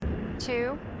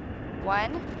2,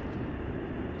 1,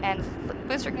 and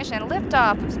booster ignition,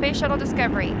 liftoff of Space Shuttle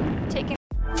Discovery. Taking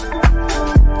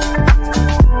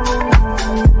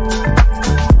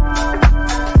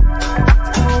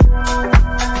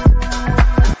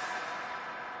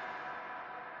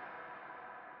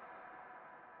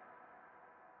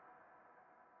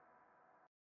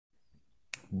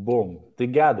Bum. Tai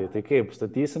Gedai, tai kaip,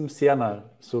 statysim sieną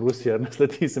su Rusija, ar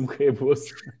nestatysim, kaip bus?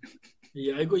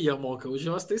 Jeigu jie moka už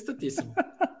juos, tai statysim.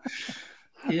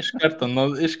 Iš karto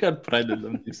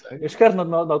pradedam. Iš karto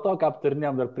nuo to, ką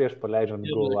aptarnėm dar prieš paleidžiant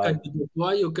Go.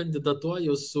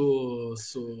 Kandidatuoju su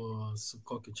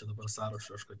kokiu čia dabar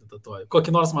sąrašu aš kandidatuoju.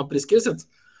 Kokį nors man priskirsit?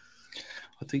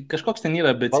 O tai kažkoks ten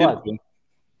yra, bet cirkų.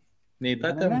 Ne,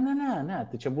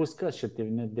 tai čia bus kas šitie,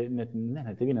 ne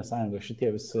Tėvynės sąjunga,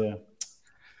 šitie visi...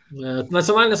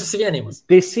 Nacionalinis susivienimas.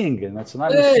 Teisingai,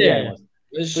 nacionalinis susivienimas.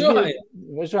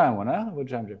 Važiuojam. Ne?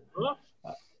 Važiuojam.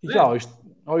 Jo,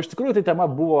 o iš tikrųjų tai tema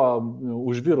buvo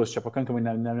užvirus čia pakankamai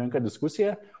nemenka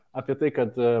diskusija apie tai,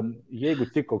 kad jeigu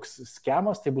tik koks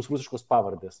skemas, tai bus rusiškos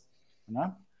pavardės.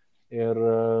 Na? Ir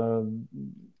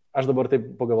aš dabar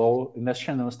taip pagalvojau, nes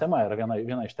šiandienos tema yra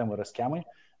viena iš temų yra skemai.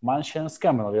 Man šiandien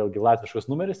skambino vėlgi latviškas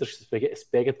numeris ir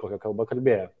spėkit, kokią kalbą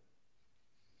kalbėjo.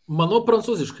 Manau,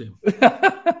 prancūziškai.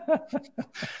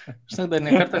 Žinai, dar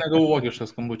nekartą negavau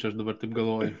vokiškas skambučio, aš dabar taip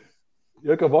galvoju.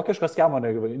 Jokio vokiško skemo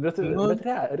negavau. Bet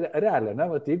realiai, ne,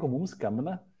 vat, jeigu mums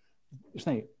skambina,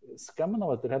 žinai, skambina,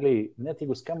 vat, realiai, net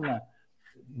jeigu skambina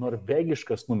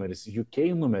norvegiškas numeris, UK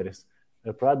numeris,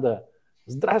 ir pradeda,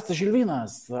 Zdrastas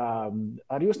Žilvinas,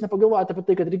 ar jūs nepagalvojate apie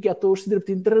tai, kad reikėtų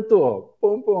užsidirbti internetu?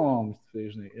 Pum, tai,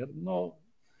 žinai, ir,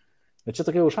 bet čia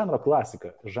tokia jau žanro klasika.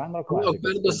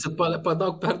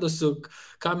 Padaug perduosiu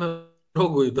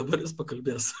kamerogui, dabar jis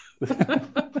pakalbės.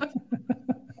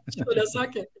 Šitą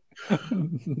nesakė?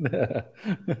 Ne.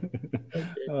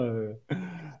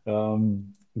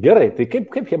 Gerai, tai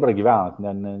kaip Hebra gyvenat?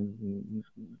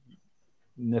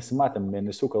 Nesimatėm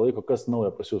mėnesiuką laiko, kas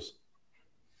nauja pas jūs?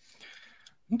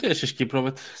 Tai aš iš Kipro,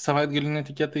 bet savaitgalį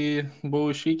netikėtai buvau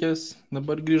išvykęs,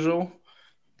 dabar grįžau.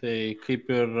 Tai kaip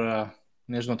ir,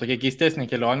 nežinau, tokia keistesnė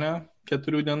kelionė,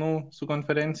 4 dienų su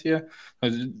konferencija.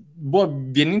 Buvo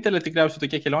vienintelė tikriausiai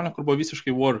tokia kelionė, kur buvo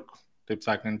visiškai work, taip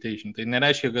sakant, tai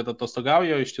nereiškia, kad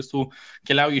atostogauja, iš tiesų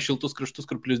keliauja į šiltus kraštus,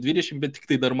 kur plus 20, bet tik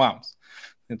tai darbams.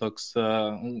 Tai toks,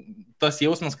 tas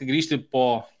jausmas, kai grįžti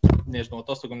po, nežinau,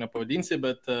 atostogom nepavadinsi,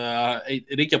 bet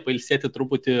reikia pailsėti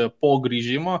truputį po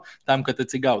grįžimo tam, kad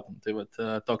atsigautum. Tai vat,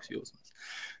 toks jausmas.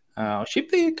 O šiaip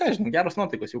tai, ką žinai, geros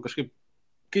nuotaikos, jau kažkaip,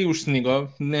 kai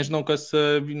užsnigo, nežinau, kas,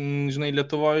 žinai,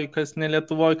 Lietuvoje, kas ne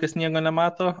Lietuvoje, kas nieko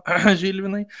nemato,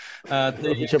 Žilvinai.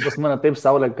 Tai... Čia pas mane taip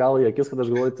saulė kala į akis, kad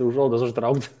aš galvoju, tai užuolaidas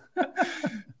užtraukti.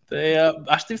 Tai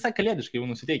aš tai visai kalėdiškai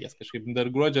jau nusiteikęs, kažkaip dar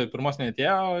gruodžio 1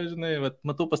 neatėjo, žinai, vat,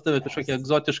 matau pas tave kažkokią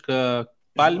egzotišką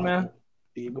palmę.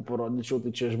 Jeigu parodyčiau,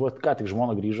 tai čia aš ką tik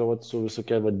žmona grįžo su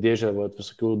visokia dėžė,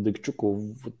 visokių daikčiukų,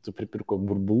 pripirko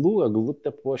burbulų,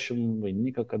 eglutę puošim,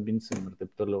 vainiką kabinsim ir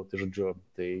taip toliau. Tai žodžiu,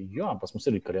 tai jo, pas mus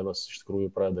irgi kalėdos iš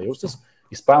tikrųjų pradeda jaustis.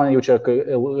 Ispanai jau čia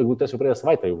eglutės jau pradėjo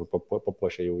savaitę jau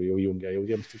papuošę, jau jungia, jau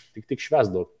jiems tik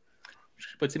švęsdavo.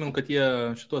 Aš atsimenu, kad jie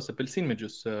šitos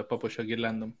apelsinmedžius papuošė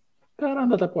girliandom. Ką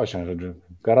randa tą puošę, žodžiu.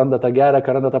 Ką randa tą gerą,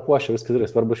 ką randa tą puošę, viskas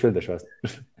yra svarbu šventę švęsti.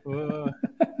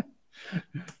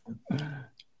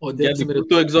 O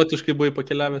tu egzotiškai buvai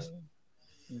pakeliavęs?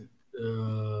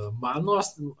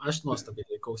 Aš nuostabiai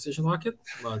laikausi, žinokit.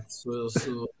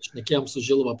 Šnekėjom su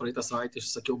Žilva praeitą savaitę,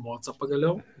 išsakiau mocą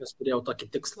pagaliau, nes turėjau tokį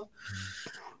tikslą.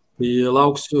 Tai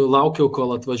laukiau, kol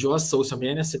atvažiuos sausio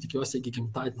mėnesį, tikiuosi iki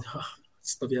gimtadienio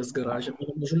stovės garaže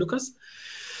mano mažuliukas.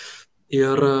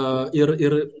 Ir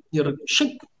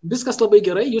šiaip viskas labai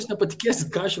gerai, jūs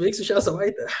nepatikėsit, ką aš veiksiu šią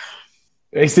savaitę.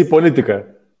 Eisi į politiką.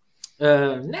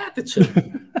 Ne, tai čia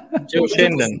jau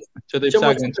šiandien, čia taip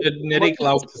sakant, čia nereikia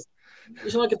lauktis.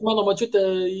 Žinokit, mano mačiutė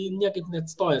niekaip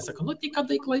neatstoja, sako, tai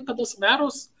kada į Klaipėdos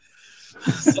merus?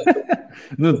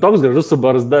 Toks gražus su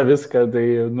barzda viską, tai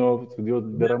jau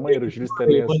deramai ir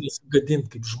užvistelės. Manęs gadint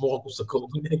kaip žmogų, sakau,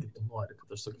 negi tu nori,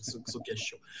 kad aš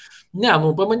sukeščiau. Ne,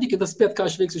 pabandykite spėti, ką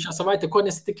aš veiksiu šią savaitę, ko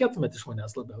nesitikėtumėt iš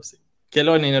manęs labiausiai.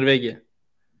 Kelionė į Norvegiją.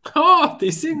 O,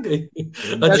 teisingai.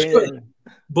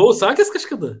 Buvau sakęs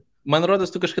kažkada? Man rodos,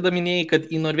 tu kažkada minėjai, kad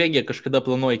į Norvegiją kažkada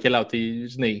planuoji keliauti, tai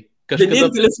žinai.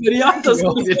 Vienintelis variantas.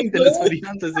 Vienintelis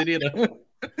variantas ir yra.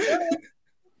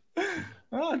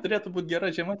 Turėtų būti gera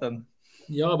žiema ten.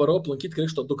 Jo, varau aplankyti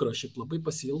Krikšto dukrą, šiaip labai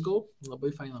pasiilgau, labai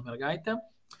faina mergaitė.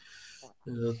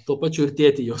 Tuo pačiu ir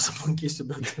tėtį jos aplankysiu,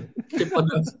 bet kaip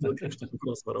padarsiu, dėl krikšto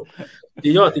dukros varau.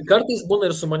 Tai jo, tai kartais būna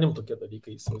ir su manim tokie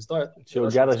dalykai, įsivaizduojat. Čia jau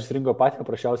geras išrinko patį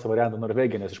paprasčiausią variantą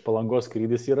Norvegiją, nes iš Palangos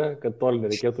skrydis yra, kad toli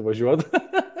nereikėtų važiuoti.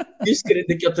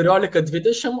 Išskridi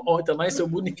 14:20, o tenais jau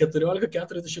būni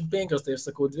 14:45, tai aš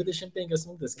sakau 25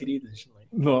 minutės skrydis, žinai.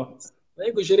 Nu. Na,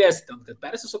 jeigu žiūrėsi ten, kad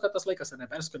persisuka tas laikas ar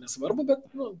nepersisuka, nesvarbu, bet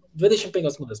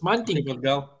 25 minutės. Man tinka.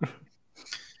 Gal.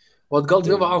 O gal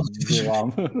 2 valandas. 2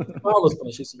 valandas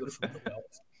panašiai viršų.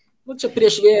 Nu, čia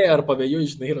prieš vėją ar pavėjų,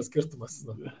 žinai, yra skirtumas.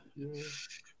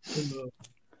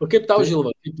 O kaip tau,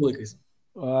 Žilva, kaip laikais?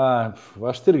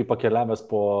 Aš irgi pakeliavęs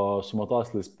su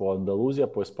motociklais po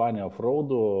Andalūziją, po Ispaniją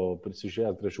off-roadų,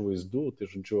 prisižiūrėjęs gražių vaizdų, tai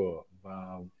žodžiu,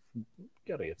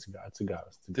 gerai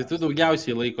atsigavęs. Tai tu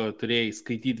daugiausiai laiko turėjai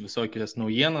skaityti visokias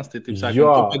naujienas, tai taip sakant,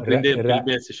 tu pagrindėjai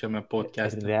kalbėsi šiame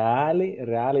podcast'e.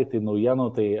 Realiai tai naujienų,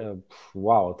 tai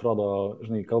wow, atrodo,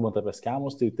 žinai, kalbant apie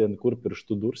skemus, tai ten, kur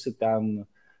pirštų dursi, ten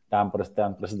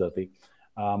prasideda. Tai,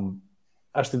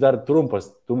 aš tai dar trumpas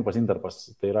interpas,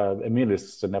 tai yra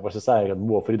Emilis nepasisakė, kad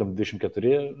buvo Freedom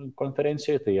 24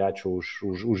 konferencijoje, tai ačiū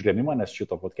už rėmimą, nes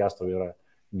šito podcast'o yra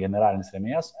generalinis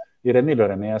rėmėjas ir Emilio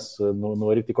rėmėjas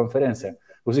nuvaryti į konferenciją.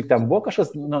 Klausyk, ten buvo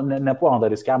kažkas, nepuolam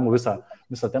dar į skemų visą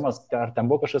temą, ar ten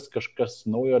buvo kažkas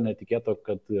naujo, netikėto,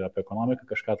 kad apie ekonomiką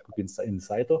kažką, kokį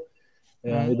insightų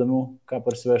įdomių, ką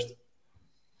parsivežti?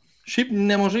 Šiaip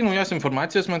nemažai naujos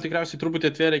informacijos man tikriausiai truputį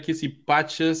atvėrė akis į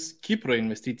pačias Kipro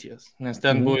investicijas, nes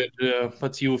ten buvo ir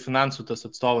pats jų finansų tas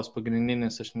atstovas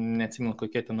pagrindinis, aš neatsimenu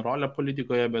kokia ten rolė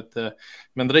politikoje, bet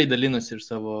bendrai dalinosi ir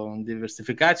savo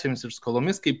diversifikacijomis ir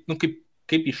skolomis,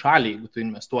 kaip į šalį, jeigu tu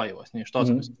investuoji, vos ne iš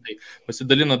tos pusės. Tai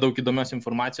pasidalino daug įdomios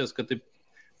informacijos, kad taip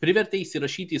privertė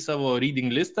įsirašyti į savo reading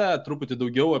listą truputį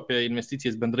daugiau apie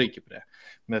investicijas bendrai Kipre.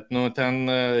 Bet, ten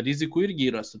rizikų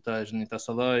irgi yra su ta, žinai, ta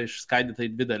sala išskaidyta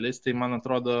į 2 dalis, tai man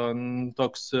atrodo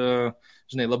toks,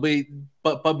 žinai, labai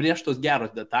pabrėžtos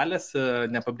geros detalės,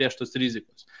 nepabrėžtos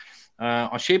rizikos.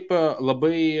 O šiaip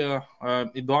labai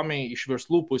įdomiai iš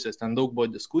verslų pusės, ten daug buvo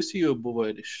diskusijų, buvo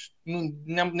ir iš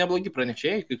neblogi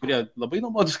pranešėjai, kai kurie labai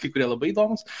nuobodus, kai kurie labai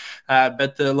įdomus,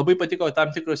 bet labai patiko tam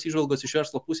tikros įžvalgos iš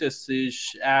verslo pusės,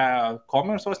 iš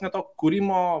e-commerce, vos ne to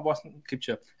kūrimo,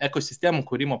 ekosistemų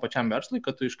kūrimo pačiam verslui,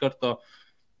 kad tu iš karto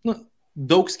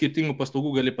daug skirtingų paslaugų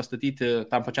gali pastatyti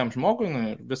tam pačiam žmogui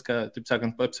ir viską, taip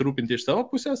sakant, apsirūpinti iš savo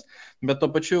pusės, bet to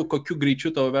pačiu, kokiu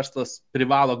greičiu tavo verslas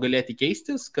privalo galėti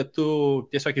keistis, kad tu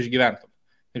tiesiog išgyventum.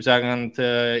 Taip sakant,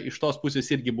 iš tos pusės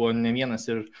irgi buvo ne vienas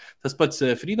ir tas pats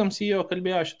Freedom CEO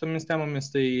kalbėjo šitomis temomis,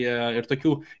 tai ir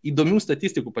tokių įdomių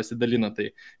statistikų pasidalino. Tai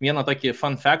vieną tokį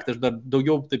fun fact, aš dar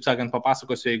daugiau, taip sakant,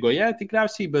 papasakosiu eigoje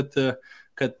tikriausiai, bet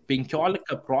kad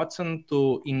 15%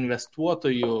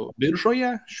 investuotojų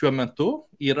biržoje šiuo metu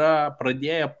yra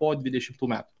pradėję po 20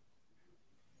 metų.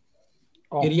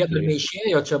 Ir jie dar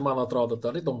neišėjo, čia man atrodo,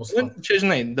 tai įdomus. Čia,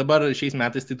 žinai, dabar šiais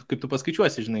metais, tai kaip tu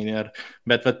paskaičiuosi, žinai,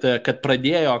 bet kad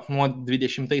pradėjo nuo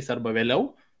 20 arba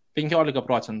vėliau,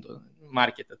 15%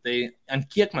 markete. Tai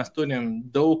ant kiek mes turim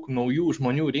daug naujų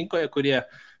žmonių rinkoje, kurie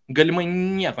galimai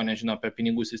nieko nežino apie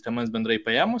pinigų sistemas bendrai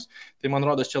paėmus, tai man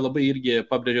rodos čia labai irgi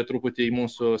pabrėžia truputį į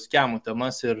mūsų skemų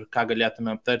temas ir ką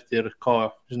galėtume aptarti ir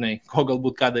ko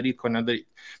galbūt ką daryti, ko nedaryti.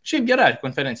 Šiaip gera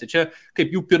konferencija. Čia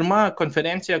kaip jų pirma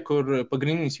konferencija, kur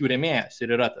pagrindinis jų rėmėjas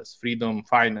ir yra tas Freedom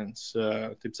Finance,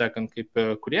 taip sakant, kaip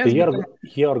kuriejas. Tai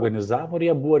jie organizavo ir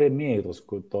jie buvo rėmėjai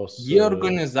tos. Jie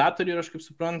organizatoriai ir aš kaip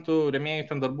suprantu, rėmėjai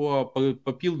ten dar buvo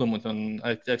papildomų ten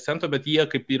akcento, bet jie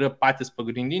kaip yra patys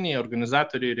pagrindiniai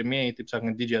organizatoriai, rėmėjai, taip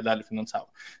sakant, didžiąją dalį finansavo.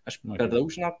 Aš per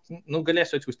daug,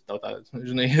 galėsiu atsiųsti tau tą,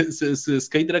 žinai,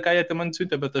 skaidrę, ką jie ten man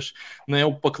siuntė, bet aš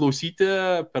nuėjau paklausyti,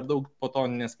 per daug po to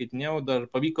neskaitinėjau, dar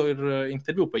pavyko ir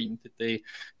interviu paimti, tai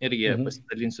irgi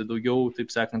pasidalinsiu daugiau,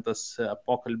 taip sakant, tas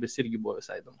pokalbis irgi buvo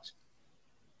visai įdomus.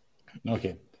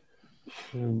 Ok.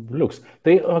 Liuks.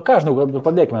 Tai ką žinau,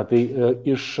 padėkime, tai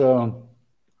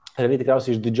realiai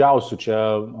tikriausiai iš didžiausių čia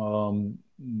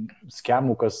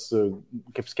skemų,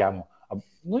 kaip skemų.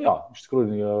 Iš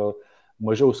tikrųjų,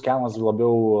 mažiau skemas,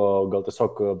 labiau gal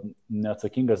tiesiog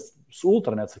neatsakingas,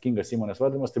 ultra neatsakingas įmonės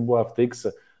valdymas, tai buvo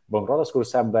FTX bankrotas, kur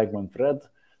Sam Bankman-Fried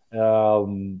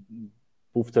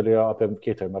puftelėjo apie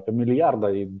 $1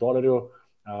 milijardą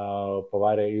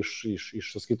pavarė iš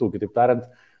sąskaitų. Kitaip tariant,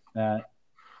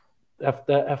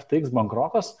 FTX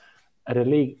bankrotas,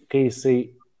 realiai, kai jisai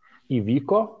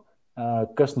įvyko,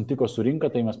 kas nutiko su rinka,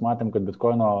 tai mes matėm, kad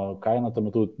bitkoino kaina tuo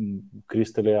metu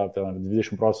kristelėjo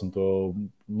 20%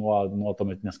 nuo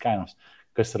tuometinės kainos,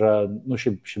 kas yra,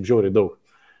 šiaip žiauriai daug.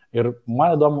 Ir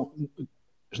man įdomu,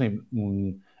 žinai,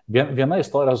 viena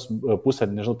istorijos pusė,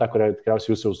 nežinau, ta, kurią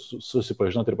tikriausiai jūs jau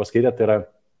susipažinot ir paskaitėt, tai yra,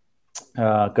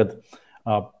 kad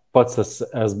pats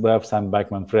SBF, Sam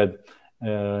Bankman-Fried,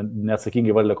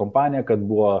 neatsakingai valdė kompaniją, kad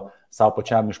buvo savo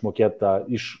pačiam išmokėta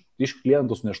iš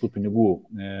klientų suneštų pinigų,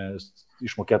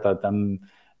 išmokėta ten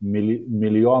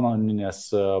milijoninės,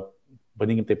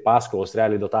 vadinkim tai paskolos,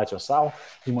 realiai dotacijos savo,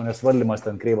 įmonės valdymas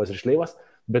ten kreivas ir šleivas,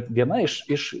 bet viena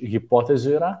iš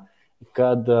hipotezių yra,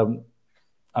 kad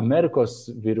Amerikos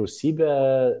vyriausybė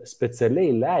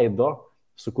specialiai leido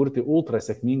sukurti ultra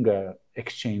sėkmingą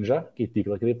exchange'ą,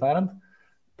 keityklą, kitaip tariant,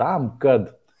 tam,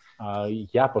 kad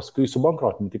ją paskui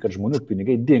subankrotinti, kad žmonių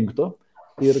pinigai dingtų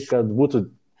ir kad būtų,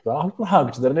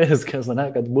 čia dar ne viskas,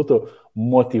 kad būtų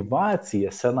motyvacija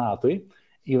senatui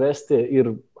įvesti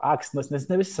ir akcinas, nes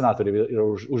ne visi senatoriai yra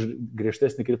už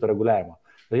griežtesnį kripto reguliavimą.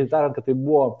 Bet tariant, kad tai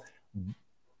buvo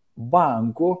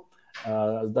bankų,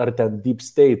 ar ten deep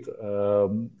state,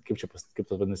 kaip tas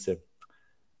vadinasi,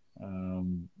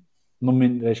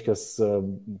 reiškia,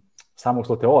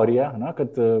 sąmokslo teorija,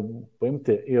 kad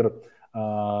paimti ir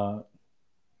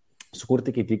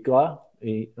sukurti keityklą,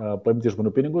 paimti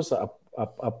žmonių pinigus,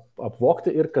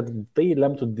 apvogti ir kad tai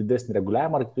lemtų didesnį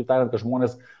reguliavimą, ar kitaip tariant, kad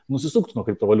žmonės nusisuktų nuo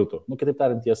kriptovaliutų. Kitaip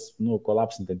tariant, jas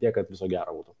kolapsinti tiek, kad viso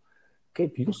gero būtų.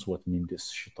 Kaip jūsų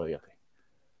mintis šitoje vietoje?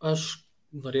 Aš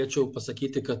norėčiau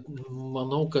pasakyti, kad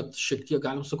manau, kad šiek tiek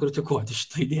galim sukritikuoti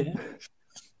šitą idėją.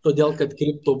 Todėl, kad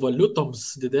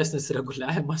kriptovaliutoms didesnis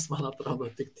reguliavimas, man atrodo,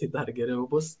 tik tai dar geriau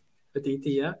bus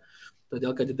ateityje.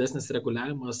 Todėl, kad didesnis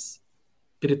reguliavimas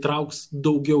pritrauks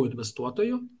daugiau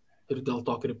investuotojų ir dėl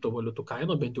to kriptovaliutų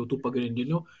kaino, bent jau tų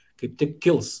pagrindinių, kaip tik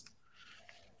kils.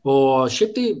 O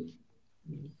šiaip tai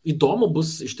įdomu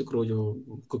bus iš tikrųjų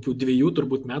kokių 2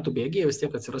 turbūt metų bėgyje, vis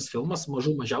tiek atsiras filmas,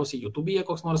 mažiausiai YouTube'yje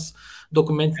koks nors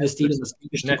dokumentinis tyrimas.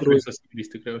 Netflix'as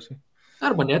tikriausiai.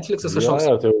 Arba Netflix'as kažkoks.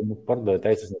 Jo, tai jau pardavė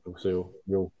teisės netruks jau.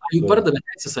 Jau pardavė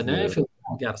teisės, ne?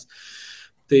 Filmas geras.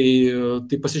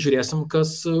 Tai pasižiūrėsim,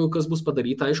 kas bus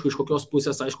padaryta, aišku, iš kokios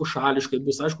pusės, aišku, šališkai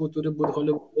bus, aišku, turi būti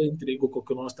Hollywood intrigų,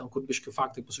 kokiu nors ten, kur biški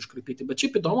faktai bus iškraipyti, bet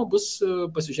šiaip įdomu bus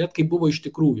pasižiūrėti, kaip buvo iš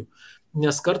tikrųjų,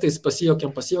 nes kartais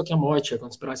pasijokiam, oi, čia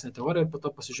konspiracinė teorija ir po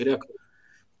to pasižiūrėk,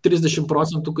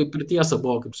 30% kaip ir tiesa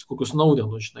buvo, kaip su kokius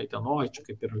Snowdenų, žinai, ten, oi, čia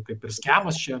kaip ir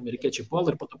skemas, čia amerikiečiai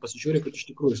puola ir po to pasižiūrė, kad iš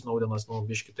tikrųjų Snowdenas,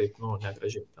 biški taip,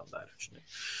 negražiai ten darė,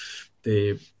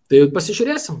 žinai. Tai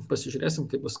pasižiūrėsim,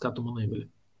 kaip bus, ką tu manai, Vili.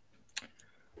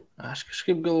 Aš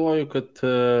kažkaip galvoju, kad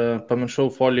pamiršau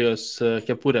folijos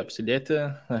kepurę apsidėti.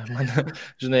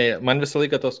 Man visą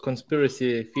laiką tos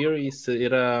conspiracy theories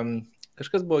yra,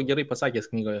 kažkas buvo gerai pasakęs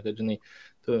knygoje, kad, žinai,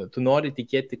 tu nori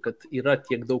tikėti, kad yra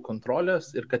tiek daug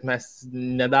kontrolės ir kad mes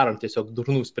nedarom tiesiog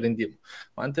durnų sprendimų.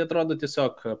 Man tai atrodo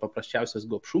tiesiog paprasčiausias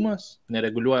gobšumas,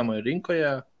 nereguliuojamoje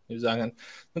rinkoje.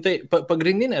 Tai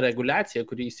pagrindinė reguliacija,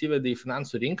 kuri įsivedė į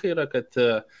finansų rinką, yra, kad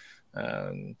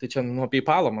tai čia nuo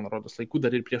PayPal'o, man rodos, laikų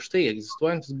dar ir prieš tai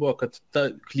egzistuojantis buvo, kad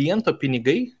kliento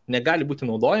pinigai negali būti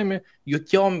naudojami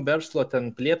jokiom verslo ten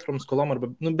plėtrom, skolom arba,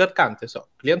 bet kam tiesiog.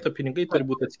 Kliento pinigai turi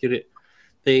būti atskiri.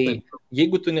 Tai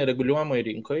jeigu tu nereguliuojamoje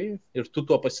rinkoje ir tu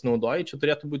tuo pasinaudoji, čia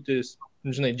turėtų būti,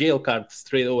 žinai, jail card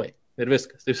straight away ir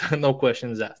viskas. Taip sakant, no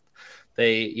questions asked. Tai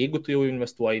jeigu tu jau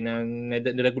investuoji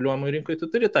nereguliuojamoje rinkoje,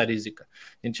 tu turi tą riziką.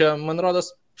 Ir čia, man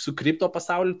rodos, su kripto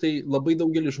pasauliu, tai labai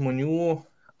daugelis žmonių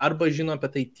arba žino apie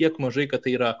tai tiek mažai, kad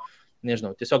tai yra,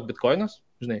 nežinau, tiesiog bitcoinas,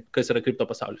 žinai, kas yra kripto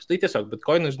pasaulis. Tai tiesiog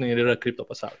bitcoinas, žinai, ir yra kripto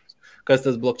pasaulis. Kas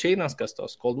tas blockchainas, kas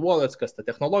tos cold wallets, kas ta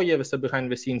technologija, visa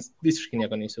behind the scenes, visiškai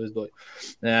nieko neįsivaizduoju.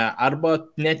 Arba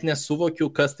net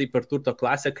nesuvokiu, kas tai per turto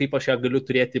klasę, kaip aš ją galiu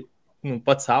turėti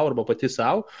pats savo arba pati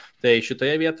savo. Tai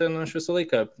šitoje vietoje, aš visą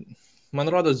laiką, man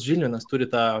rodos, Žilinas turi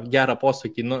tą gerą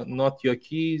posakį, not your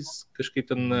keys, kažkaip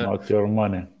ten... Not your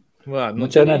money. Va,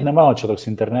 čia net nemanau, čia toks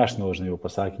international, žinai, jau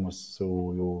pasakymas,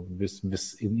 jau vis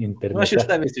internete. Aš iš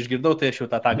tavęs išgirdau, tai aš jau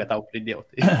tą tagą tau pridėjau.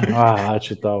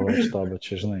 Ačiū tau, bet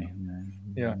čia, žinai.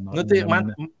 Tai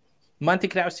man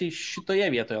tikriausiai šitoje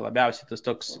vietoje labiausiai tas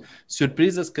toks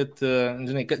surprizas, kad,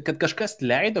 žinai, kad kažkas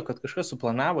leido, kad kažkas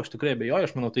suplanavo, aš tikrai abejoju,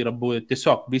 aš manau, tai yra buvo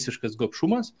tiesiog visiškas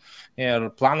gobšumas ir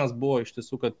planas buvo iš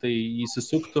tiesų, kad tai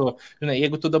įsisuktų, žinai,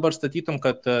 jeigu tu dabar statytum,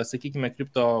 kad, sakykime,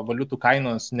 kriptovaliutų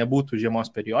kainos nebūtų žiemos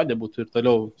periode, būtų ir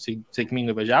toliau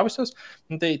sėkmingai važiavusios,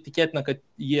 tai tikėtina, kad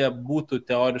jie būtų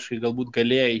teoriškai galbūt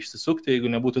galėję išsisukti,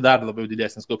 jeigu nebūtų dar labiau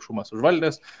didesnis gobšumas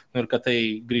užvaldęs, ir kad tai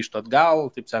grįžtų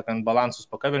atgal, taip sakant, balansus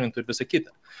pakaverintų ir visą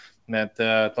kitą. Bet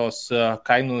tos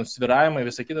kainų svyravimai,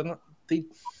 visą kitą, tai,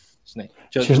 žinai.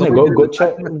 Čia, žinai, čia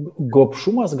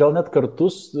gobšumas gal net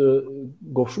kartus,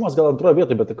 gobšumas gal antroje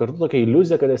vietoje, bet kartu tokia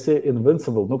iliuzija, kad esi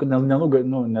invincible,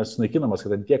 nesunaikinamas,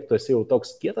 kad ant tiek tu esi jau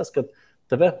toks kietas, kad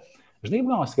tave, žinai,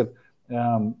 įmanomas, kad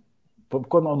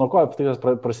nuo ko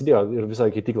tai prasidėjo ir visą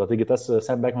keityklą. Taigi tas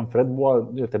Sam Bankman-Fried buvo,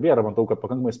 ir tebėra, matau, kad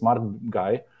pakankamai smart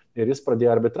guy ir jis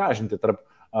pradėjo arbitražinti tarp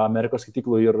Amerikos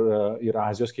keityklų ir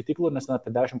Azijos keityklų, nes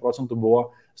apie 10%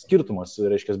 buvo skirtumas.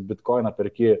 Reiškia, Bitcoiną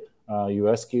perki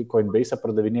US Coinbase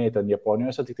pardavinėjai ten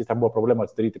Japonijose, tik tai ten buvo problema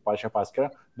atidaryti pačią paskirą,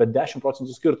 bet 10%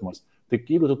 skirtumas. Tai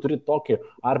jeigu tu turi tokį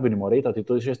arbinimo reitą, tai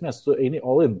tu iš esmės tu eini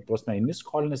all in, prasme, eini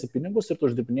skolinėsi pinigus ir tu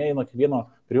uždirbinėjai nuo kiekvieno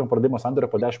pirmo pardavimo sandorio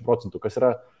po 10%, kas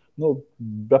yra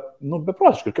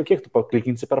beprotiškai. Kiek tu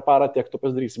paklikinsi per parą, tiek tu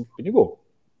pasidarysi pinigų.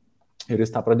 Ir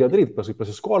jis tą pradėjo daryti, paskui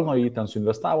pasiskolino, jį ten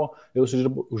suinvestavo ir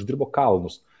uždirbo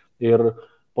kalnus. Ir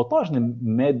po to,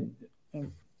 žinai,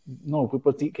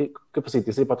 kaip pasakyti,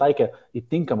 jisai pataikė į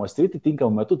tinkamą sritį,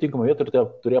 tinkamą metu, tinkamą vietą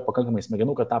ir turėjo pakankamai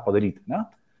smegenų, kad tą padaryti. Ne?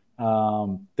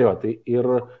 Tai ir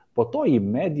po to į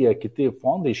mediją kiti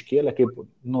fondai iškėlė kaip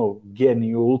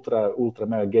genijų, ultra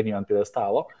mega genijų ant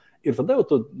pjedestalo. Ir tada jau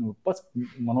tu pats,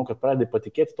 manau, kad pradedi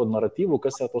patikėti to naratyvų,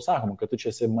 kas yra to sakoma, kad tu čia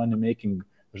esi money making,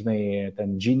 žinai,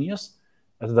 ten genius,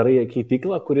 atidarai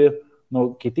keityklą, kuri,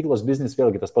 keityklos biznis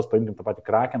vėlgi tas pats, paimkim tą patį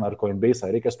Krakeną ar Coinbase,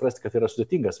 reikia suprasti, kad tai yra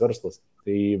sudėtingas verslas.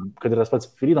 Tai, kad yra tas pats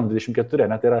Freedom 24,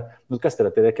 ne, tai yra, kas tai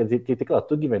yra? Tai yra keitykla,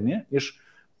 tu gyveni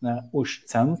už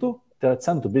centų, tai yra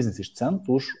centų biznis, iš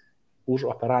centų už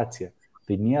operaciją.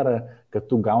 Tai nėra, kad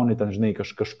tu gauni ten, žinai,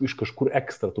 iš kažkur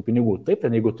ekstra tų pinigų. Taip,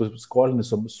 ten jeigu tu skolini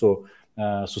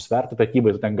su svertų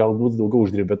prekybai, tu ten galbūt daugiau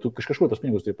uždirbi, bet tu kažkur tos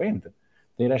pinigus turi paimti.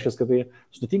 Tai reiškia, kad tai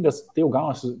sudėtingas, tai jau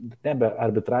gaunasi nebe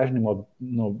arbitražinimo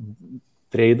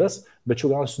treidas, bet jau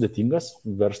gaunasi sudėtingas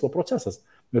verslo procesas.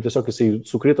 Ir tiesiog jisai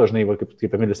sukrito, žinai,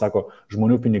 kaip Emilis sako,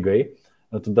 žmonių pinigai.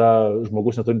 Tada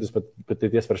žmogus neturintis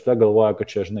patirties versle galvoja, kad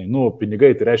čia, žinai,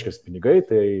 pinigai, tai reiškia pinigai,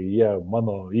 tai jie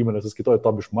mano įmonės sąskaitoja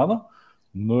top iš mano.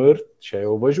 Ir čia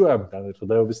jau važiuojam ten ir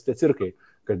tada jau visi tie cirkai,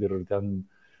 kad ir ten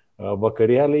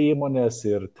vakarėliai įmonės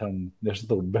ir ten,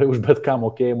 nežinau, už bet ką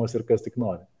mokėjimus ir kas tik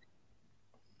nori.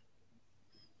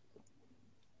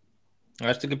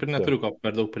 Aš tik kaip ir neturiu ko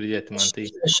per daug pridėti man. Tai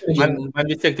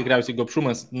man vis tiek tikriausiai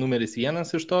gobšumas numeris 1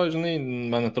 iš to, žinai,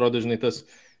 man atrodo, žinai, tas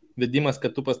vedimas,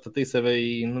 kad tu pastatai save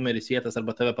į numeris 1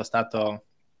 arba tave pastato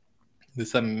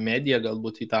visą mediją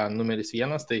galbūt į tą numeris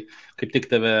 1, tai kaip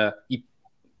tik tave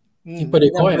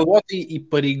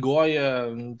įpareigoja,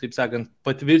 taip sakant,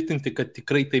 patvirtinti, kad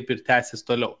tikrai taip ir tęsis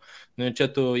toliau. Čia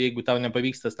tu, jeigu tau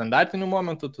nepavyksta standartiniu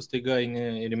momentu, tu staiga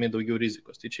ir imi daugiau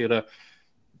rizikos. Tai čia yra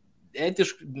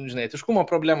etiškumo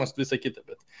problemos, visa kita,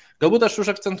 bet galbūt aš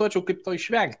užakcentuočiau, kaip to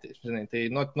išvengti, žinai, tai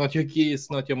not your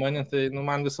keys, not your money, tai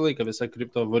man visą laiką visa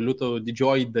kriptovaliutų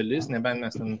didžioji dalis, nebent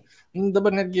mes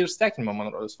dabar netgi ir stekinimo,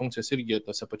 man rodos, funkcijos irgi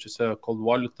tose pačiose cold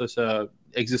wallet'ose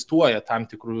egzistuoja tam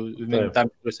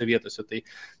tikrose vietose, tai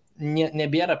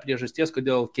nebėra priežasties,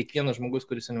 kodėl kiekvienas žmogus,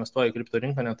 kuris investuoja į kripto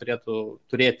rinką, neturėtų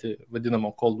turėti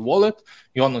vadinamo cold wallet,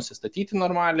 jo nusistatyti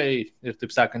normaliai ir,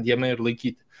 taip sakant, jame ir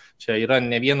laikyti. Čia yra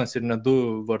ne vienas ir ne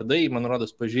du vardai, man rodos,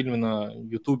 pažilvino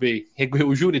YouTube'ai, jeigu jau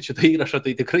žiūrit šitą įrašą,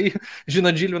 tai tikrai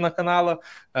žinot Žilvino kanalą,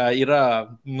 yra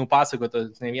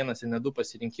nupasakota ne vienas ir ne du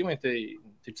pasirinkimai, tai,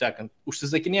 taip sakant,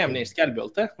 užsisakinėjom ne iš Skelbiu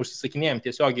LT, užsisakinėjom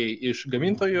tiesiogiai iš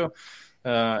gamintojų.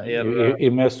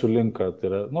 Įmesiu linką, tai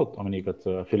yra, omeny, kad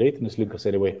affiliatinis linkas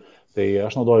anyway. Tai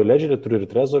aš naudoju Ledgerį, turiu ir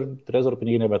Trezor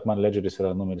piniginę, bet man Ledgeris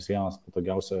yra numeris 1,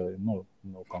 patogiausia,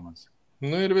 commons.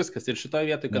 Ir viskas. Ir šitoje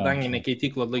vietoje, kadangi ne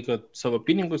keitykla laiko savo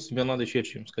pinigus, vienodai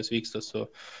šviečiu jums, kas vyksta su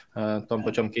tom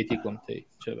pačiom keityklom. Tai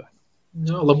čia be.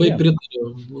 Labai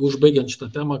pritariu, užbaigiant šitą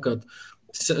temą, kad...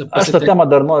 Aš tą temą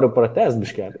dar noriu pratęsti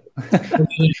biškelį.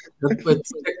 Bet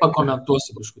tik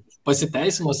pakomentuosiu kažkaip.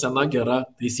 Pasiteisino sena gera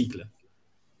taisyklė.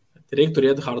 Reikia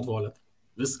turėti hard wallet.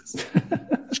 Viskas.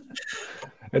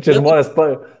 Čia žmonės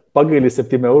pagaili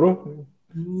 7 eurų.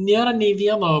 Nėra nei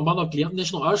vieno mano kliento,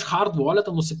 nežinau, aš hard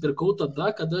walletą nusipirkau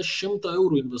tada, kada 100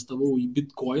 eurų investavau į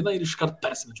bitcoiną ir iškart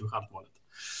persimečiau hard walletą.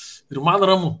 Ir man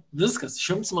ramu, viskas,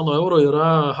 100 mano eurų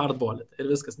yra hard wallet.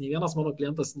 Ir viskas, nei vienas mano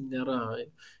klientas nėra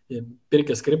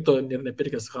pirkęs kripto ir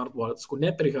nepirkęs hard wallet. Kur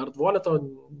nepirkė hard walletą,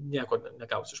 nieko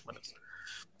negausi iš manęs.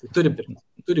 Tai turi pirkti,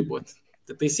 turi būti.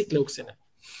 Tai taisyklė auksinė.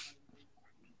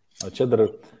 O čia dar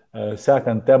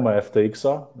sekant temą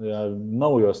FTX-o,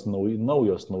 naujos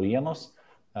naujienos,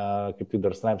 kaip tik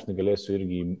dar straipsnį galėsiu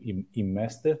irgi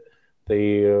įmesti. Tai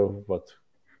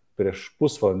prieš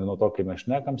pusvalandį nuo to, kai mes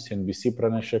šnekam, CNBC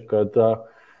pranešė, kad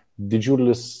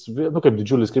didžiulis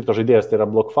kripto žaidėjas, tai yra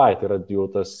BlockFi, tai yra jau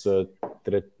tas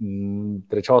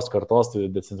trečios kartos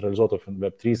decentralizuoto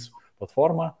Web3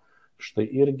 platforma, štai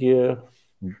irgi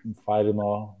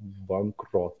failino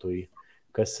bankrotui,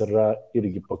 kas yra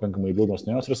irgi pakankamai liūdnos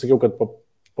naujienos. Ir sakiau, kad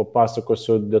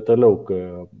papasakosiu detaliau,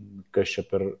 kas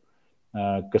per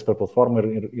platformą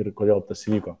ir kodėl tas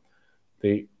įvyko.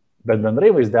 Tai Bet bendrai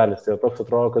vaizdelis, tai toks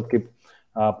atrodo, kad kaip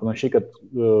panašiai, kad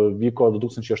vyko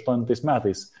 2008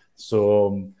 metais su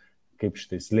kaip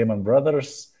šitais Lehman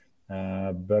Brothers,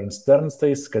 Bear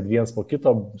Stearnstais, kad vienas po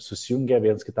kito susijungė,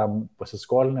 vienas kitam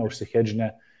pasiskolinę,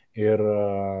 užsihedžinę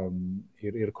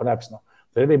ir kolapsino.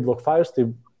 Tai realiai BlockFi's, tai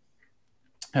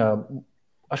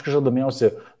aš kažką domėjausi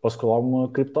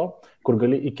paskolom kripto, kur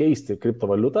gali įkeisti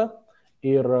kriptovaliutą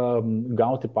ir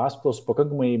gauti paskolos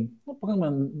pakankamai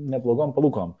neblogom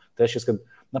palūkanom. Tai reiškia, kad,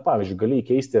 pavyzdžiui, gali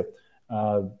įkeisti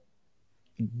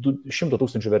 100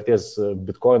 000 vertės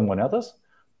Bitcoin monetas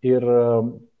ir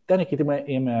ten įkeitimą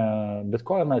ėmė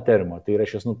Bitcoiną, Ethereumą. Tai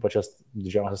reiškia, pačias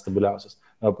didžiausias, stabiliausias.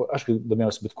 Aš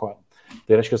domėjausi Bitcoin.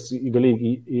 Tai reiškia, gali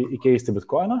įkeisti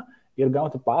Bitcoiną ir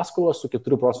gauti paskolą su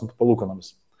 4% palūkanomis.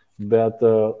 Bet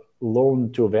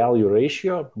loan to value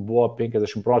ratio buvo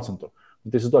 50%.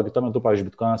 Tai įsivaizduokit, tuo metu,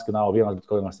 pavyzdžiui, Bitcoinas kainavo vienas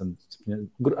Bitcoinas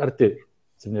arti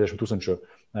 70 000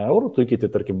 eurų, tu įkeiti,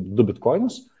 tarkim, 2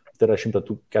 Bitcoinus, tai yra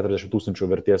 140 000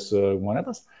 vertės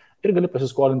monetas, ir gali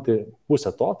pasiskolinti pusę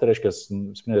to, tai reiškia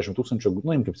 70 000,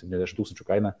 imkim 70 000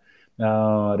 kainą,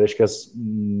 reiškia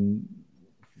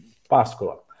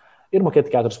paskolą ir mokėti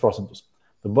 4%.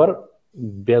 Dabar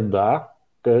bėda,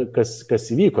 kas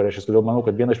įvyko, reiškia, kodėl manau,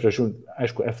 kad viena iš priežasčių,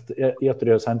 aišku, jie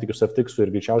turėjo santykius su FTX ir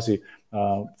greičiausiai,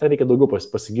 tai reikia daugiau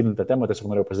pasigilinti tą temą, tiesiog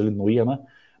norėjau pasidalinti naujieną,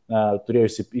 turėjo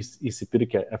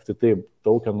įsipirkę FTT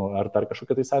tokenų ar dar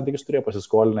kažkokią tai santykius turėjo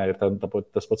pasiskolinę ir ten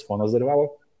tas pats fondas dalyvavo,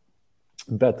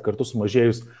 bet kartu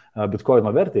sumažėjus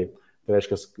Bitcoino vertei, tai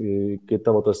reiškia, kai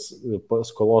tavo tas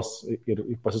paskolos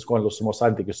ir pasiskolintos sumos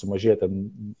santykis sumažėja, ten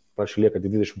prašlieka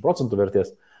 20%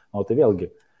 vertės, tai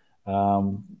vėlgi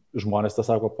žmonės tą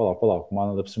sako, palauk,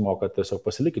 man apsimoka tiesiog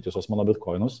pasilikit visos mano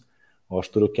bitcoinus, o aš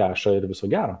turiu cashą ir viso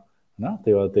gero.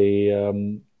 Tai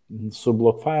su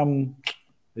BlockFi'm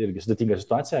irgi sudėtinga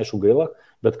situacija, aišku gaila,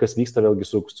 bet kas vyksta vėlgi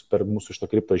per mūsų šito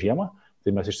kripto žiemą,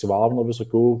 tai mes išsivalom nuo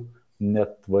visokių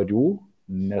netvarių,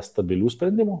 nestabilių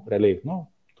sprendimų, realiai,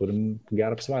 turim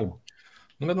gerą apsivalymą.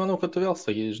 Bet manau, kad tu vėl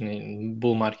sakai, žinai,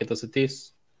 bull marketas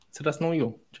ateis, atsiras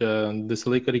naujų. Čia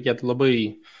visą laiką reikėtų labai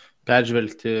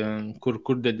peržvelgti,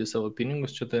 kur dedi savo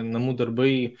pinigus. Čia tai namų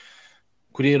darbai,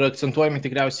 kurie yra akcentuojami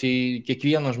tikriausiai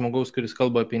kiekvieno žmogaus, kuris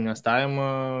kalba apie investavimą,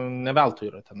 neveltui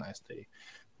yra tenais. Tai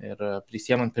ir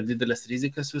prisiemant per didelės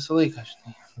rizikas visą laiką,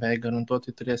 žinai, beveik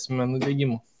garantuotai turėsime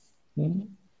nudegimų.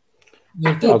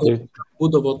 Ir taip,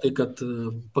 būdavo tai, kad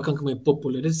pakankamai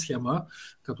populiari schema,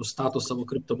 kad užstato savo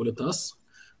kriptovaliutas,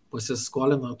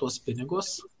 pasiskolina tuos pinigus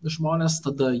žmonės,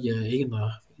 tada jie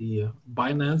eina į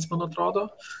Binance, man atrodo,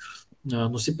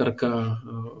 nusiperka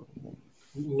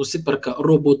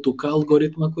robotuką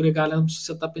algoritmą, kurį galim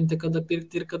susitapinti, kada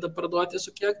pirkti ir kada parduoti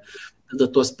su kiek. Tada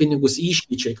tuos pinigus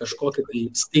iškeičia į kažkokį tai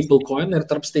stablecoin ir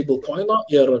tarp stablecoino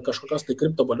ir kažkokios tai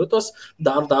kriptovaliutos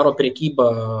daro priekybą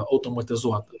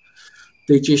automatizuotą.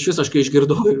 Tai čia iš vis aš kai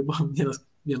išgirdau ir man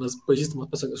vienas pažįstamas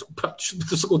pasakė,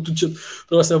 tu čia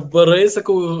tuose varai,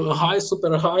 sakau, high,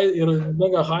 super high ir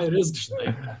mega high risk,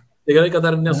 žinai. Tai gerai, kad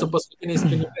dar nesu paskutiniais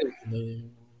pinigais.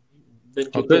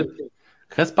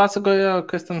 Kas pasakojo,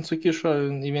 kas ten sukišo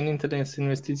į vienintelės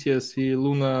investicijas į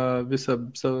Luną visą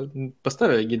pas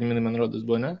tave, Gediminai, man rodos,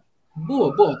 buvo, ne?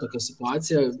 Buvo tokia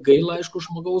situacija, gaila, aišku,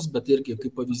 žmogaus, bet irgi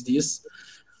kaip pavyzdys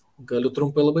galiu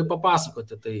trumpai labai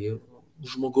papasakoti. Tai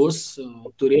žmogus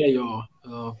turėjo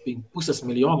 5,5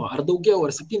 milijono ar daugiau,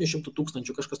 ar 700 000,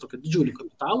 kažkas tokio didžiulį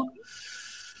kapitalą.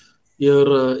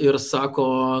 Ir sako,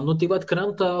 tai vat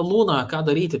krenta Luna, ką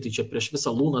daryti, tai čia prieš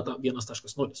visą Luną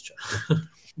 1.0 čia.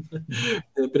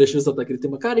 Prieš visą tą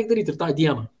kritimą, ką reikia daryti ir tą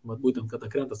dieną, būtent kada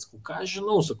krenta, sakau, ką aš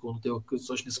žinau, sakau, tai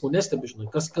aš nestebiu, žinau,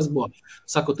 kas buvo.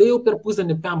 Sako, tai jau per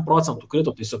pusdienį 5%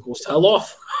 krito, tai sakau, sell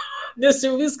off, nes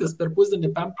jau viskas per pusdienį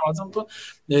 5%,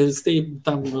 tai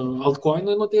tam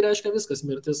altcoinui, tai reiškia viskas,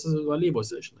 mirtis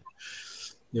valybose, žinai.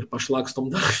 Ir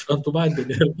pašlakstom dar šventų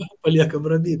vandenį ir paliekam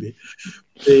ramybėj.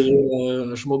 Tai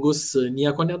žmogus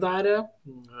nieko nedarė,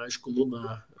 aišku,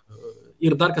 Luna.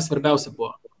 Ir dar kas svarbiausia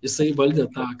buvo, jisai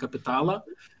valdė tą kapitalą,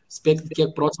 spėkti,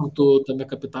 kiek procentų tame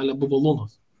kapitale buvo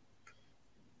Lunos.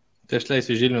 Tai aš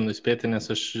leisiu Žilvinui spėti, nes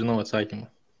aš žinau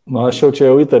atsakymą. Aš jau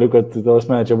čia įtariu, kad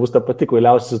čia bus ta pati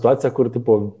kvailiausia situacija, kur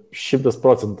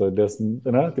 100%, nes,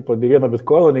 ne vieno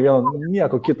bitkoino, ne vieno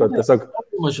nieko kito, tiesiog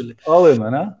all-in,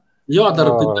 ne? Jo, dar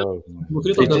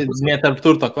nukrito. Tai ne tarp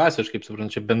turto klasių, aš kaip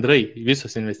suprantu, čia bendrai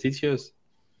visos investicijos.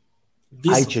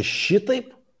 Ai, čia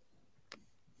šitaip?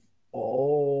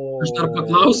 Aš dar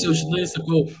paklausiau, žinai,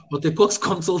 sakau, o tai koks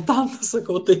konsultantas,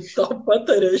 sakau, tai tau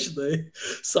patarė, žinai.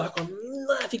 Sako,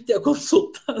 na, tik tie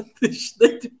konsultantai, žinai,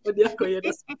 tik padėko jie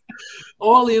nes.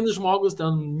 All-in žmogus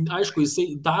ten, aišku, jisai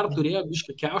dar turėjo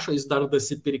biškį kešą, jis dar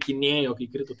dasipirkinėjo,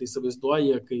 kai krito, tai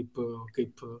įsivaizduoja,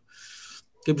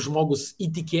 kaip žmogus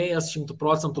įtikėjęs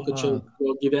 100%, kad čia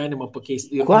gyvenimą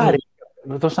pakeisti.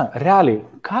 Realiai,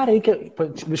 ką reikia,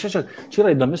 čia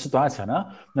yra įdomi situacija, ne?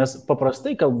 Nes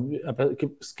paprastai,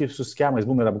 kaip su skemais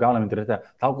būna ir apgaunami internete,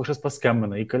 tau kažkas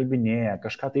paskambina, įkalbinėja,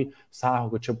 kažką tai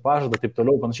sako, kad čia pažada, taip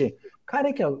toliau, panašiai. Ką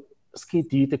reikia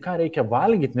skaityti, ką reikia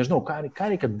valgyti, nežinau, ką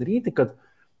reikia daryti, kad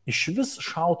iš vis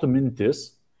šautų mintis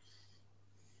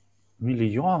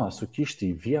milijoną sukišti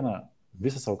į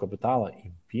visą savo kapitalą į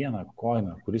vieną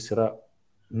koiną, kuris yra,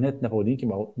 net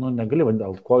nepavadinkime, negali vadinti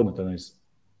altcoinų tenais.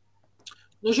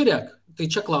 Žiūrėk, tai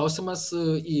čia klausimas,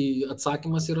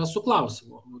 atsakymas yra su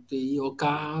klausimu. Tai o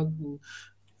ką,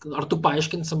 ar tu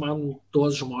paaiškinsi man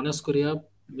tuos žmonės, kurie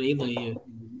eina į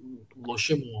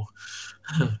lošimų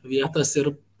vietas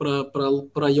ir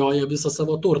prajoja visą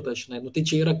savo turtą, žinai. Tai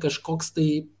čia yra kažkoks tai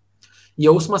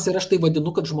jausmas ir aš tai vadinu,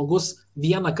 kad žmogus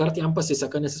vieną kartą jam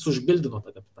pasiseka, nes jis užbildino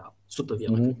tą kapitalą su to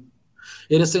vieną kartą.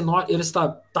 Ir jis tą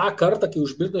kartą, kai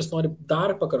užbildino, jis nori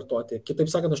dar pakartoti.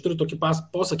 Kitaip sakant, aš turiu tokį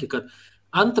posakį, kad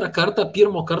antrą kartą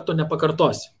pirmo karto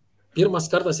nepakartosi. Pirmas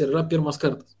kartas ir yra pirmas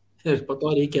kartas. Ir po to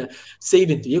reikia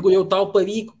seivinti. Jeigu jau tau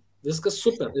pavyko, viskas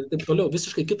super ir taip toliau,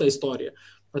 visiškai kita istorija.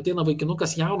 Ateina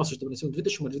vaikinukas jaunas, aš taip nesimenu,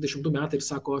 20 ar 22 metai ir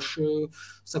sako, aš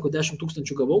 10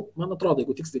 000 gavau, man atrodo,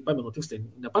 jeigu tiksliai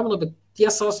nepamenu, bet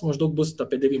tiesas maždaug bus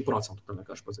apie 9% tame,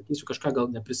 ką aš pasakysiu, kažką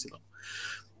gal neprisimenu.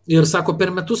 Ir sako,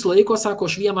 per metus laiko, sako,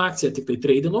 aš vieną akciją tik tai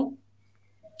treidinau,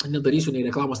 nedarysiu nei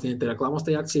reklamos, nei antireklamos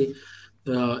tai akcijai.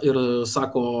 Ir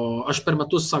sako, aš per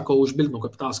metus, sako, užbildinau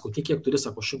kapitalą, sako, kiek turi,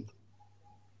 sako, 100.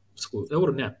 Sakau,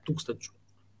 eurų, ne, 1000.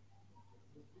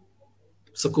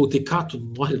 Sakau, tai ką tu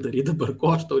nori daryti dabar, ko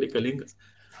aš tau reikalingas?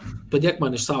 Padėk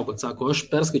man išsaugoti, sako, aš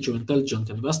perskaičiau Intelligent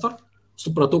Investor,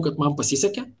 supratau, kad man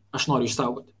pasisekė, aš noriu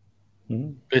išsaugoti.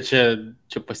 Bet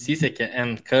čia pasisekė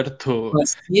N kartų.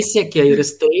 Pasisekė ir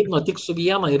jis teidino tik su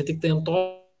viena ir tik tai ant to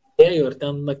ėjo ir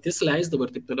ten naktis leisdavo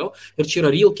ir taip toliau. Ir čia yra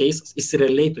real cases, jis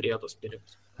realiai turėjo tos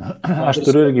pinigus. Aš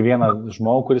turiu irgi vieną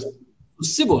žmogų, kuris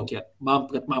susivokė,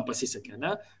 kad man pasisekė,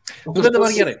 ne? Bet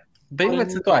dabar gerai, baigime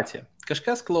situaciją.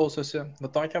 Kažkas klausosi va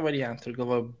tokią variantą ir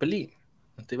galvoja,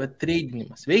 tai va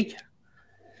treidinimas veikia.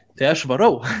 Tai aš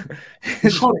varau.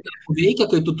 Veikia,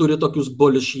 kai tu turi tokius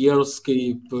bullish years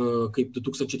kaip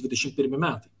 2021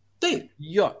 metai. Taip.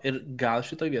 Jo, ir gal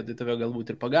šitoje vietoje tave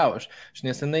galbūt ir pagavo. Aš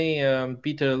nesenai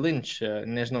Peter Lynch,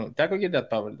 nežinau, teko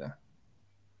girdėti pavardę?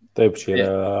 Taip, čia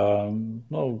yra,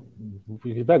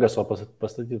 Vegaso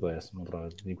pastatytojas, man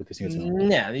atrodo, jeigu teisingai atsimenu.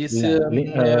 Ne, jis...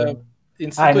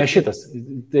 Ne šitas,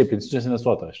 taip, institucijos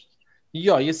investuotojas.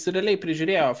 Jo, jis realiai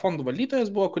prižiūrėjo fondų valdytojas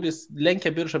buvo, kuris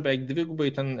lenkė biržą beveik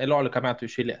 2 ten 11 metų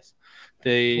iš eilės.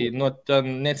 Tai, ten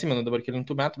neatsimenu dabar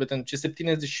kelintų metų, bet ten čia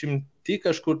 70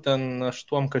 kažkur ten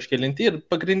 8 kažkelinti ir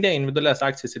pagrindė individualias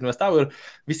akcijas investavo ir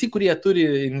visi, kurie turi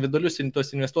individualius tos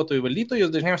investuotojų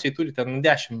valdytojus, dažniausiai turi ten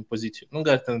 10 pozicijų,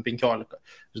 gal ten 15,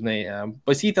 žinai,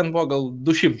 pas jį ten buvo gal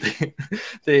 200.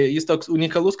 Tai jis toks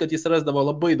unikalus, kad jis rasdavo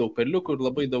labai daug perliukų ir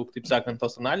labai daug, taip sakant,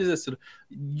 tos analizės ir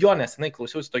jo nesenai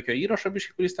klausiausi tokio įrašo,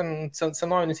 kuris ten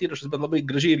senovinis įrašas, bet labai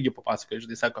gražiai irgi papasakoja,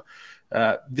 žinai, sako,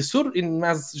 visur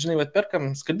mes, žinai,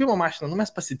 perkam skalbimo mašiną, mes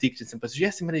pasitikrinsim,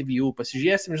 pasižiūrėsim review,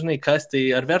 pasižiūrėsim, žinai, kas tai,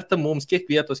 ar verta mums, kiek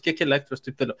vietos, kiek elektros,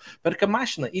 taip toliau. Perkam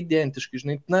mašiną identiškai,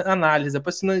 žinai, analizę,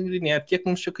 pasinagrinėti, kiek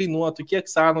mums čia kainuotų, kiek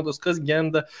sąnaudos, kas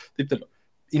genda, taip toliau.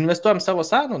 Investuojam savo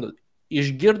sąnaudą,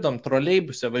 išgirdom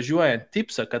troleibuse važiuojant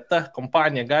tipsą, kad ta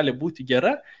kompanija gali būti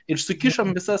gera ir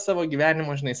sukišom visą savo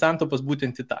gyvenimo, žinai, santopas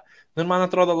būtent į tą. Ir man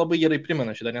atrodo labai gerai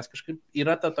primena šitą, nes kažkaip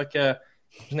yra ta tokia,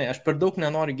 žinai, aš per daug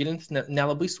nenoriu gilintis,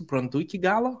 nelabai suprantu iki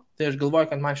galo, tai aš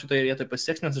galvoju, kad man šitoje vietoje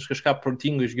pasiseks, nes aš kažką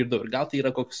protingo išgirdau. Ir gal tai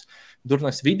yra koks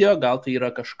durnas video, gal tai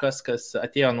yra kažkas, kas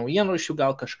atėjo naujienraščių,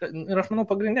 gal kažkas. Ir aš manau,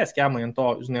 pagrindė skemai ant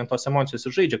to, žinai, ant tos emocijos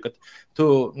ir žaidžia, kad tu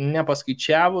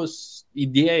nepaskaičiavus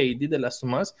idėjai didelės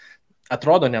sumas,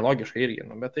 atrodo nelogiškai irgi,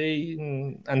 bet tai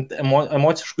ant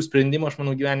emociškų sprendimų, aš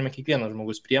manau, gyvenime kiekvienas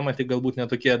žmogus priema, tai galbūt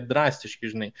netokie drastiški,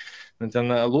 žinai.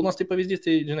 Ten Lūnos tai pavyzdys,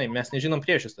 tai, žinai, mes nežinom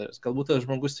priešistorės. Galbūt tas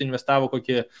žmogus investavo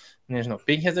kokį, nežinau,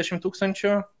 50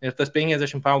 000 ir tas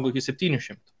 50 paaugo iki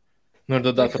 700. Ir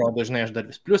tada atrodo, žinai, aš dar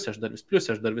vis pliusė.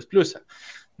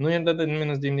 Ir tada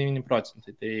minus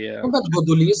 99%. Tai... Bet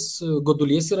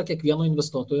godulys yra kiekvieno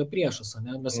investuotojo priešas,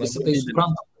 ne? Mes visi tai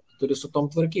suprantam, turi su tom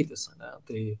tvarkytis, ne?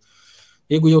 Tai...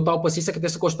 Jeigu jau tau pasisekė, tai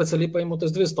sakau, aš specialiai paimu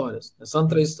tas 2 istorijas. Nes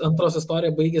antros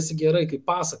istorija baigėsi gerai, kaip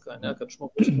pasaka, ne, kad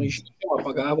žmogus ištikimą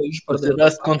pagavo, išpardavė.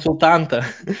 Pasiras konsultantą.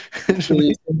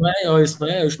 Jis nuėjo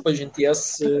iš pažinties,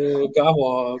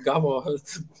 gavo,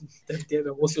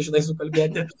 tėvė mūsų, žinai,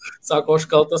 sukalbėti. Sako, aš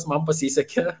kaltas, man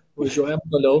pasisekė, važiuojam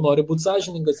toliau, nori būti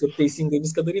sąžiningas ir teisingai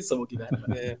viską daryti savo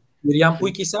gyvenime. Ir jam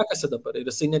puikiai sekasi dabar.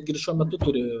 Ir jisai netgi šiuo metu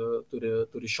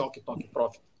turi šiokį tokį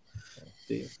profitą.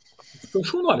 Tai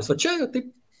šaunuolis, o čia taip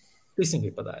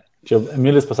teisingai padarė. Čia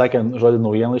Emilis pasakė žodį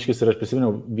naujienlaiškis ir aš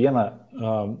prisiminiau vieną,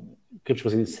 kaip čia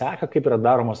pasakyti, seką, kaip yra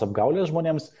daromos apgaulės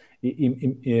žmonėms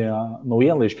į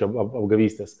naujienlaiškio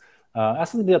apgavystės.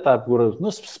 Esate vieta, kur,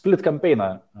 split campaigną,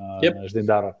 žinai,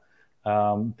 daro.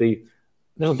 Tai,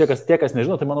 nežinau, tie, kas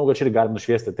nežino, tai manau, kad čia ir galim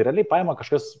nušviesti. Tai realiai paima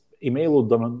kažkas e-mailų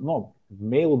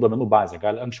duomenų bazę.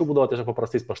 Anksčiau būdavo tiesiog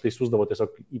paprastais paštais siūsdavo tiesiog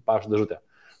į pašto dėžutę.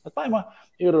 Bet paima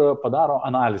ir padaro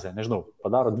analizę,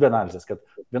 padaro 2 analizės, kad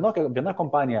viena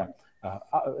kompanija,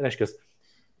 reiškia,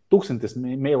 1000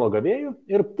 mailo gavėjų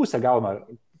ir pusė gauna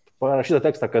parašytą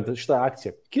tekstą, kad šita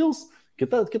akcija kils,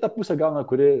 kita pusė gauna,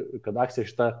 kad akcija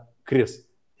šita kris.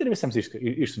 Ir visiems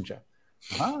išsiunčia.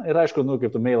 Ir aišku,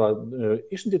 kaip tu mailą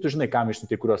išsiunti, tu žinai, kam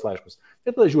išsiunti, kurios laiškus.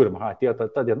 Ir tada žiūrim,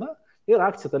 ta diena ir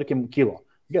akcija, tarkim, kilo.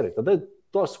 Gerai, tada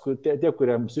tie,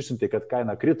 kuriems išsiuntė, kad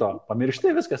kaina krito,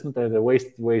 pamiršti viskas, tai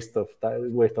waste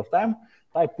of time,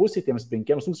 tai pusė tiems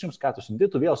 5000, ką tu siunti,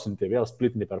 tu vėl siunti, vėl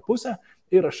splitinti per pusę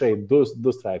ir rašai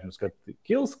 2 straipsnius, kad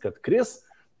kils, kad kris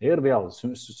ir vėl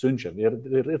siunčia.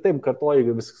 Ir taip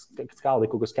kartoji skaldai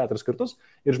kokius 4 kartus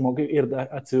ir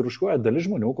atsiruškuoja dalis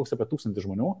žmonių, koks apie 1000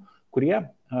 žmonių, kurie,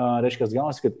 reiškia,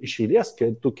 gaunasi, kad iš eilės,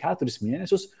 kad tu 4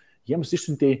 mėnesius jiems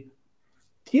išsiuntėjai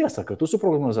tiesą, kad tu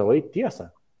suprognozavai tiesą.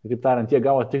 Taip tariant, jie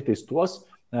gavo tik tais tuos,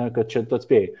 kad čia tu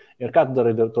atspėjai. Ir ką tu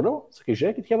darai dar toliau? Sakai,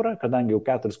 žiūrėkit, hebra, kadangi jau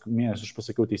 4 mėnesius aš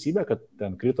pasakiau teisybę, kad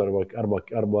ten krito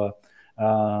arba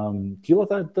kilo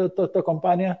ta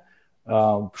kompanija,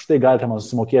 štai galite man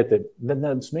susimokėti,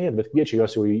 bet kviečia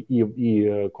juos jau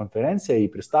į konferenciją, į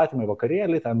pristatymą, į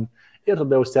vakarėlį, ten, ir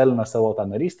tada jau selina savo tą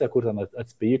narystę, kur ten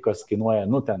atspėjikas kainuoja,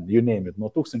 ten, you name it, nuo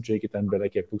 1000 iki ten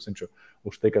beveik kiek 1000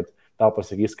 už tai, kad tau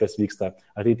pasakys, kas vyksta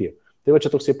ateityje. Tai va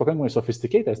čia toksai pakankamai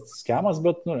sophisticated skemas,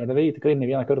 bet realiai tikrai ne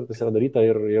vieną kartą tas yra daryta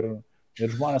ir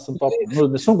žmonės ant to,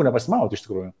 sunku nepasimauti iš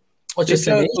tikrųjų. O čia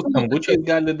seniai skambučiai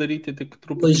gali daryti tik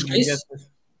truputį laiškais.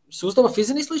 Siūsdavo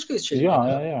fiziniais laiškais čia? Jo,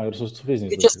 ir su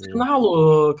fiziniais. Tai čia signalų,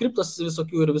 kriptos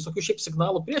visokių šiaip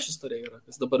signalų priešistorė yra.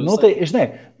 Dabar tai, žinai,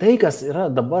 tai, kas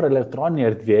yra dabar elektroninė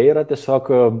erdvė, yra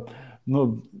tiesiog,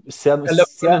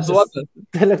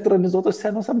 elektronizuotos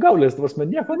senos apgaulės,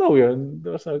 nieko naujo.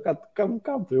 Kam,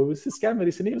 tai jau visi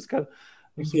skemeriai seniai viską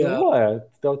sugalvoja.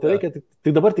 Tai reikia,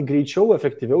 tai dabar tik greičiau,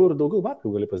 efektyviau ir daugiau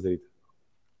matkų gali pasidaryti.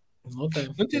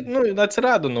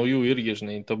 Atsirado naujų irgi,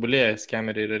 žinai, tobulėja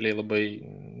skemeriai realiai labai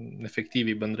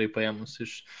efektyviai bendrai paėmus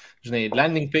iš, žinai,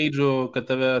 landing page'ų, kad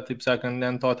tave, taip sakant,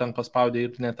 ne ant to ten paspaudė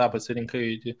ir ne tą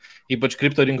pasirinkai, ypač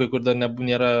kripto rinkoje, kur dar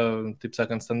nėra, taip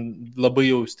sakant,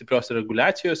 labai jau stiprios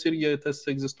reguliacijos irgi tas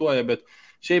egzistuoja, bet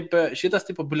šiaip šitas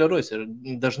tai populiarus ir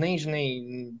dažnai, žinai,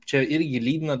 čia irgi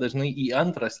lydina dažnai į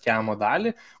antrą skemo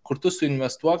dalį, kur tu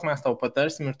suinvestuok, mes tau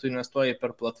patarsim ir tu investuoji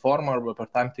per platformą arba per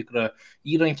tam tikrą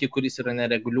įrankį, kuris yra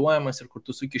nereguliuojamas ir kur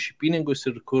tu sukiši pinigus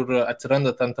ir kur atsiranda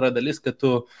ta antra dalis, kad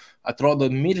tu atrodo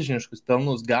milžiniškus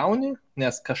pelnus gauni,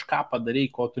 nes kažką padarai,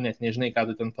 ko tu net nežinai, ką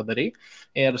tu ten padarai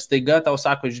ir staiga tau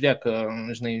sako, žiūrėk,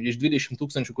 žinai, iš 20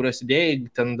 000, kurios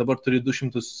įdėjai, ten dabar turi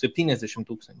 270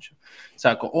 000.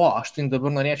 Sako, aš tai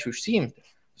dabar norėčiau užsiimti.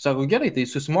 Sako, gerai, tai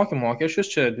susimoki mokesčius,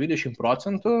 čia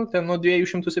 20%, ten nuo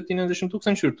 270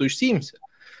 000 ir tu išsiimsi.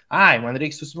 Man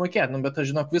reikia susimokėti, bet aš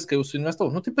žinok, viską jau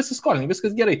suinvestavau. Tai pasiskolink,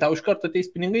 viskas gerai, tau iš karto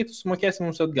ateis pinigai, tu sumokėsi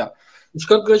mums atgal. Iš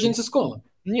karto grąžinsi skolą.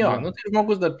 Jo, tai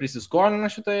žmogus dar prisiskolina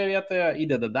šitoje vietoje,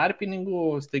 įdeda dar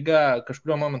pinigų, staiga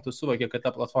kažkurio momentu suvokė, kad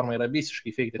ta platforma yra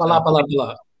visiškai fake. Pala.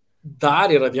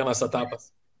 Dar yra vienas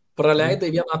etapas.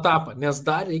 Praleidai vieną etapą, nes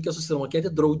dar reikia susimokėti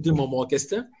draudimo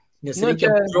mokestį, nes reikia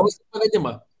drausti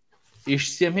pavedimą.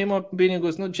 Išsiėmimo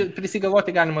pinigus, čia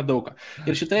prisigalvoti galima daugą.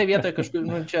 Ir šitoje vietoje kažkaip,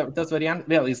 čia tas variantas,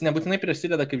 vėl, jis nebūtinai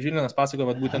prisideda, kaip Žilinas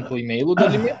pasakojo, būtent tų e-mailų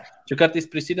dalimi. Čia kartais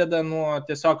prisideda nuo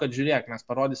tiesiog, kad žiūrėk, mes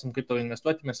parodysim, kaip tau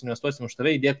investuoti, mes investuosim už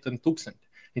tave, įdėk ten 1000.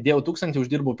 Įdėjau 1000,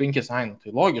 uždirbau 5,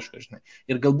 tai logiška, žinai.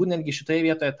 Ir galbūt netgi šitoje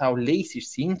vietoje tau leis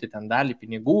išsiimti ten dalį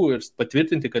pinigų ir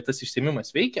patvirtinti, kad tas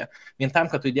išsiėmimas veikia, vien tam,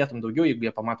 kad tu įdėtum daugiau, jeigu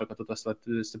jie pamato, kad tu tas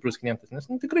stiprus klientas, nes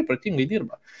tikrai protingai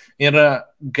dirba. Ir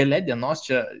gale dienos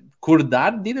čia, kur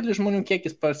dar didelis žmonių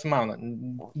kiekis pasimauna.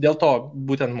 Dėl to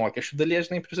būtent mokesčių dalies,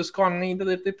 žinai, prisiskolina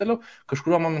įdeda ir taip toliau.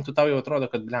 Kažkuriuo momentu tau jau atrodo,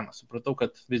 kad blema, supratau,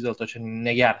 kad vis dėlto čia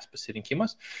negeras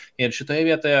pasirinkimas. Ir šitoje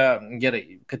vietoje gerai,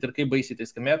 kad ir kaip baisiai tai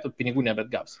skambėtų, pinigų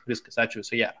nebetgaus. Viskas, ačiū,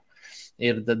 viso gero.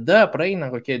 Ir tada praeina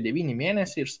kokie 9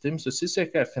 mėnesiai ir su tim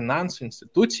susisiekia finansų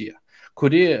institucija,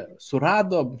 kuri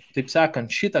surado, taip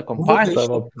sakant, šitą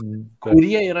kompaniją,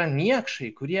 kurie yra niekšai,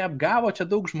 kurie apgavo čia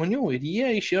daug žmonių ir jie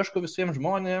išieško visiems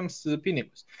žmonėms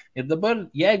pinigus. Ir dabar,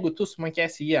 jeigu tu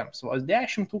sumokėsi jiems vos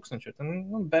 10 000,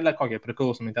 ten belė kokia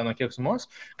priklausomai ten nuo kiek sumos,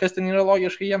 kas ten yra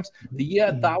logiškai jiems, tai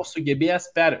jie tau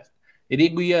sugebės pervesti. Ir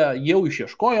jeigu jie jau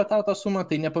išieškojo tau tą sumą,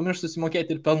 tai nepamiršt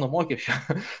susimokėti ir pelno mokesčio.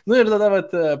 Ir tada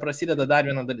prasideda dar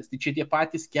viena dalis. Tai čia tie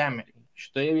patys skemeriai.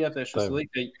 Šitoje vietoje aš visą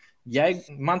laiką,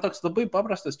 man toks labai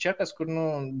paprastas čekas, kur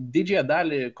didžiąją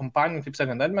dalį kompanijų, taip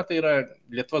sakant, atmeta yra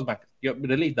Lietuvos bankas. Jo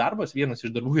realiai darbas, vienas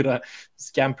iš darbų yra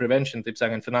scam prevention, taip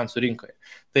sakant, finansų rinkoje.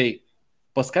 Tai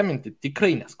paskambinti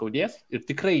tikrai neskaudės ir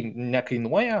tikrai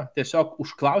nekainuoja, tiesiog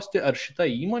užklausti, ar šita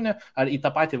įmonė, ar į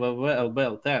tą patį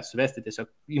www.lb.lt suvesti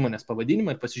tiesiog įmonės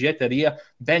pavadinimą ir pasižiūrėti, ar jie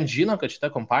bent žino, kad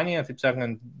šita kompanija, taip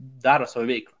sakant, daro savo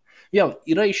veiklą. Vėl,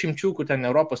 yra išimčių, kur ten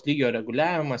Europos lygio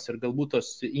reguliavimas ir galbūt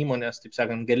tos įmonės, taip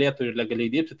sakant, galėtų ir legaliai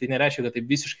dirbti, tai nereiškia, kad tai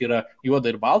visiškai yra juoda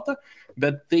ir balta,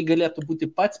 bet tai galėtų būti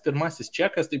pats pirmasis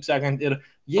čekas, taip sakant, ir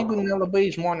jeigu nelabai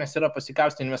žmonės yra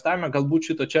pasikaustę investavime, galbūt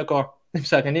šito čeko, taip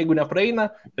sakant, jeigu nepraeina,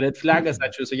 red flagas,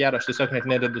 ačiū viso gero, aš tiesiog net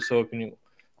nededu savo pinigų.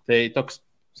 Tai toks,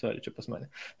 čia pas mane.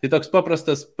 Tai toks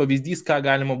paprastas pavyzdys, ką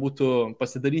galima būtų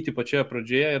pasidaryti pačioje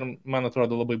pradžioje ir man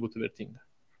atrodo labai būtų vertinga.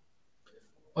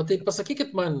 O tai pasakykit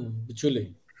man,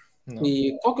 bičiuliai, tai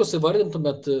kokius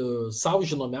įvardintumėt savo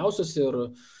žinomiausius ir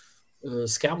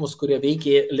skemus, kurie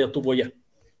veikia Lietuvoje?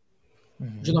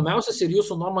 Žinomiausias ir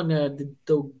jūsų nuomonė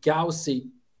daugiausiai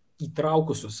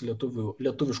įtraukusius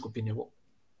lietuviškų pinigų?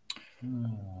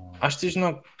 Aš tai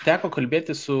žinau, teko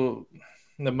kalbėti su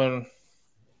dabar,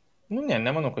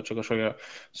 nemanau, kad čia kažkokia,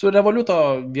 su Revoluto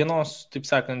vienos, taip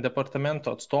sakant,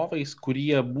 departamento atstovais,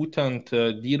 kurie būtent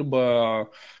dirba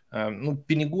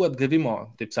pinigų atgavimo,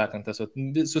 taip sakant,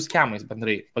 su skemais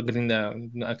bendrai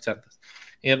pagrindinė akcentas.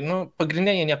 Ir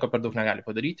pagrindinė jie nieko per daug negali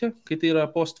padaryti, kai tai yra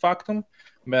post factum,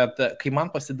 bet kai man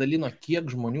pasidalino,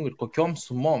 kiek žmonių ir kokiom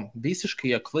sumom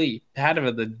visiškai aklai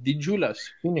perveda didžiulės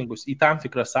pinigus į tam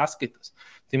tikras sąskaitas,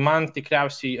 tai man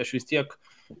tikriausiai aš vis tiek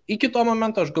iki to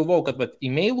momento aš galvojau, kad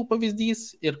e-mailų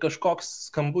pavyzdys ir kažkoks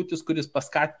skambutis, kuris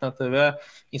paskatina tave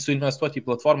suinvestuoti į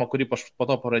platformą, kuri po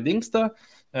to pradingsta,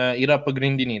 yra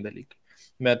pagrindiniai dalykai.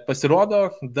 Bet pasirodo,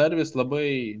 dar vis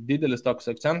labai didelis toks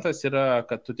akcentas yra,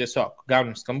 kad tu tiesiog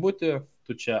gauni skambutį,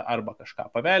 tu čia arba kažką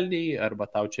paveldėjai, arba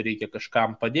tau čia reikia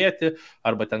kažkam padėti,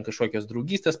 arba ten kažkokios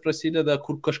draugystės prasideda,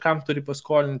 kur kažkam turi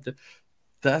paskolinti.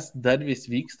 Tas dar vis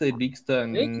vyksta ir vyksta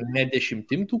ne 10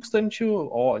 000,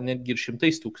 o netgi ir 100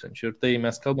 000. Ir tai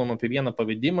mes kalbam apie vieną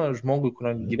pavedimą žmogui,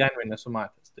 kurio gyvenime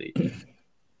nesumatęs. Tai,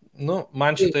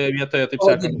 man šitoje vietoje, taip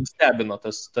sakant, nustebino ta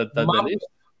dalis.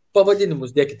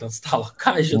 Pavadinimus dėkite ant stalo,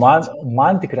 ką žinot?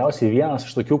 Man tikriausiai vienas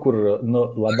iš tokių, kur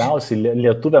labiausiai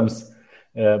lietuviams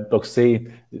toksai,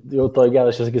 jau to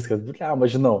geras čia sakys, kad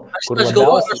žinau. Aš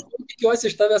galvoju, aš tikiuosi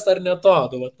iš tavęs ar ne to.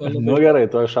 Gerai,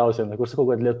 to aš šausiu, kur sakau,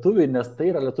 kad lietuviai, nes tai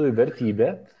yra lietuvių vertybė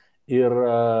ir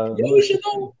jau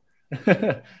žinau.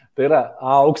 Tai yra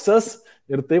auksas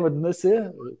ir tai vadinasi,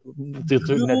 tai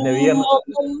tu net ne vieną,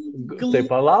 tai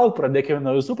palauk, pradėkime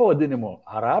nuo visų pavadinimų.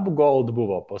 Apgaule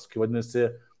buvo, paskui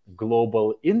vadinasi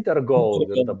Global Intergold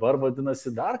ir dabar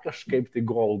vadinasi dar kažkaip tai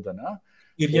gold, ne?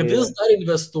 Ir jie vis dar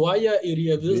investuoja ir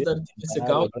jie vis dar tikisi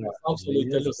gauti aukso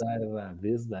laitelius.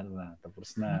 Vis dar. Ta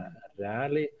prasme,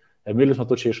 realiai. Emilis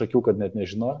matau čia iš akių, kad net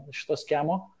nežino šito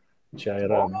skemo. Čia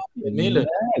yra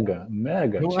mega.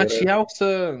 Aš į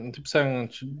auksą, taip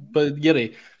sakant,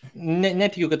 gerai.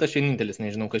 Netikiu, kad aš vienintelis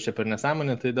nežinau, kas čia per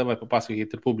nesąmonė, tai davai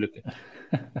papasakokit ir publikai.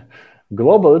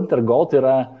 Global Intergold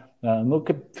yra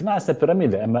kaip finansinė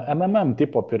piramidė, MMM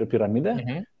tipo piramidė,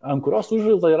 ant kurios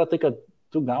užvilta yra tai, kad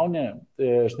tu gauni,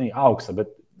 auksą,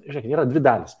 bet žiūrėk, yra dvi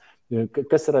dalis.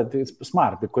 Kas yra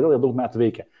smart, kodėl jie daug metų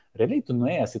veikia? Realiai tu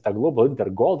nuėjęs į tą Global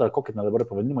Intergold, ar kokį dabar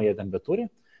pavadinimą jie ten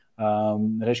beturi,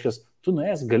 reiškia, tu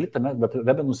nuėjęs gali tame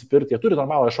webe nusipirti, jie turi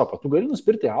normalų e-shopą, tu gali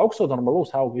nusipirti aukso,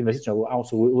 normalaus investicinio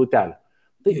aukso lutelį.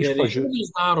 Tai iš pradžių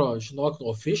daro, žinok,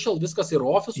 official, viskas yra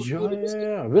ofisus.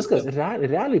 Viskas,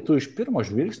 realiai tu iš pirmo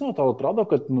žvilgsnio, tau atrodo,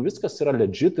 kad viskas yra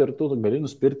legit ir tu gali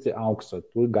nusipirti auksą,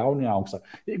 tu gauni auksą.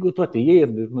 Jeigu tu atėjai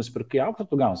ir nusipirkai auksą,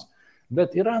 tu gausi.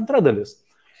 Bet yra antra dalis.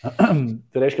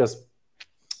 Tai reiškia,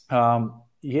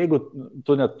 jeigu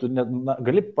tu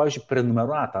gali, pavyzdžiui,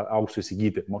 prenumeratą auksų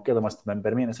įsigyti, mokėdamas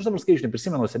per mėnesį, aš dabar skaičių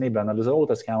neprisimenu, seniai analizavau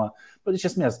tą schemą, bet iš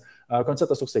esmės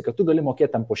konceptas toksai, kad tu gali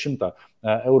mokėti tam po 100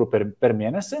 eurų per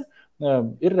mėnesį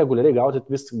ir reguliariai gauti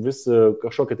vis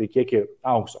kažkokį tai kiekį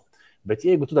aukso. Bet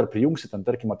jeigu tu dar prijungsi ten,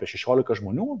 tarkim, apie 16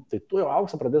 žmonių, tai tu jau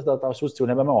auksą pradės tau siūsti jau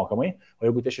nebemokamai, o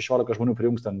jeigu tie 16 žmonių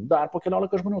prijungs ten dar po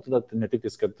 14 žmonių, tada ne tik,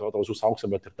 kad tau siūs auksą,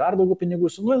 bet ir dar daugiau pinigų.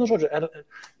 Žodžiu,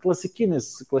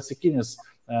 klasikinis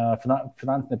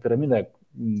finansinė piramidė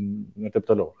ir taip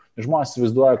toliau. Žmonės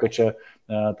įsivaizduoja, kad čia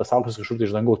tas auksas kažkur tai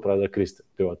iš dangaus pradeda kristi.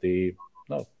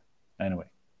 Anyway.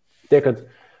 Tai, kad,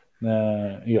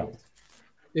 jo.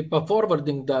 Tai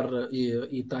paforwarding dar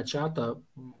į tą čatą,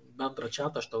 bendrą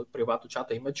čatą, aš tau privatų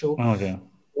čatą įmečiau,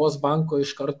 Lietuvos banko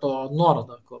iš karto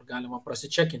nuorodą, kur galima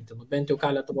prasičekinti, bent jau ką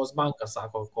Lietuvos bankas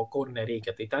sako, kur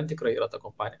nereikia, tai ten tikrai yra ta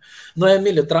kompanija.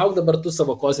 Emili, trauk dabar tu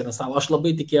savo kozinę salą, aš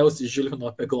labai tikėjausi Žilvino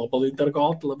apie Global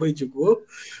Intergold, labai džiugu.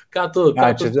 Ką tu?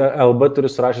 Čia LB turi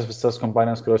surašęs visas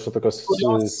kompanijas, kurios čia tokios...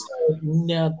 Kurios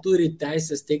neturi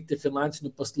teisės teikti finansinių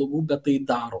paslaugų, bet tai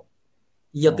daro.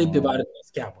 Jie taip įvardina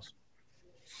skemus.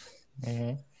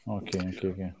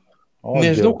 Okay.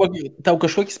 Nežinau, tau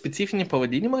kažkokį specifinį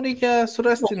pavadinimą reikia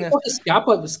surasti, nes...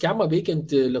 Kokį skemą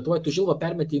veikiantį Lietuvoje, tu Žilva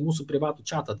permetė į mūsų privatų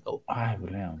čatą atgal. Ai,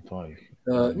 blėm, toj.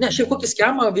 Ne, šiaip kokį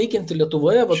skemą veikiantį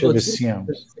Lietuvoje, čia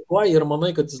visiems. Ir manai,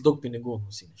 kad jis daug pinigų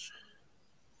nusinešė.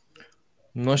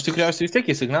 Aš tikriausiai vis tiek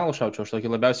į signalų šaučiau, aš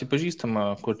tokį labiausiai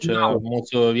pažįstamą, kur čia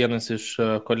mūsų vienas iš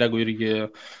kolegų irgi,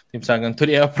 taip sakant,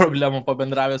 turėjo problemų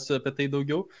pabendravęs apie tai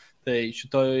daugiau. Tai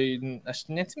šitoj, aš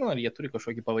neatsimenu, ar jie turi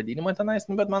kažkokį pavadinimą tenais,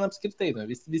 bet man apskritai,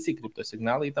 visi kripto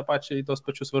signalai į tos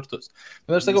pačius vartus.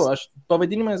 Bet aš sakau, aš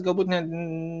pavadinimais galbūt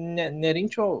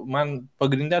nerinkčiau, man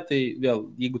pagrindę tai vėl,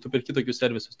 jeigu tu perki tokius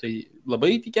servisus, tai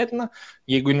labai tikėtina,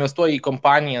 jeigu investuoji į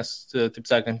kompanijas, taip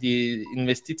sakant, į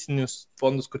investicinius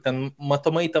fondus, kur ten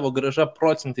matomai tavo grąža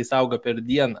procentais auga per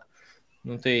dieną.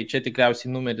 Tai čia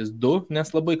tikriausiai numeris 2, nes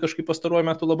labai kažkaip pastaruoju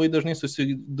metu labai dažnai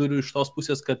susiduriu iš tos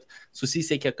pusės, kad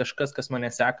susisiekia kažkas, kas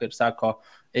mane seka ir sako,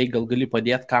 gal gali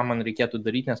padėti, ką man reikėtų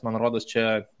daryti, nes man rodos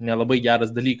čia nelabai geras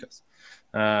dalykas.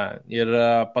 Ir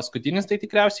paskutinis tai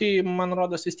tikriausiai, man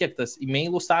rodos vis tiek tas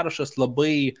e-mailų sąrašas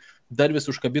labai dar vis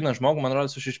užkabina žmogų, man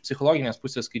rodos aš iš psichologinės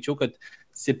pusės skaičiau, kad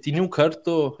 7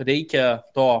 kartų reikia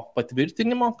to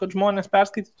patvirtinimo, kad žmonės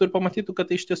perskaitytų ir pamatytų, kad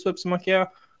tai iš tiesų apsimokėjo,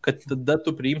 kad tada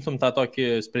tu priimtum tą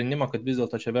tokį sprendimą, kad vis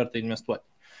dėlto čia verta investuoti.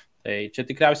 Tai čia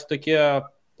tikriausiai tokie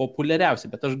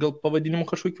populiariausi, bet aš gal pavadinimų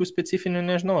kažkokių specifinių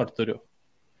nežinau, ar turiu.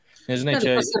 Nežinai,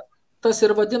 čia... Tas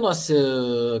ir vadinosi,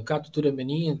 ką tu turi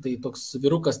omeny, tai toks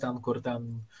vyrukas ten, kur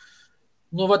ten,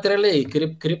 realiai,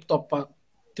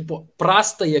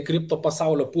 prastąją kripto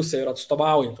pasaulio pusę ir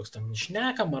atstovauja, toks ten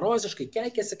šneka, maroziškai,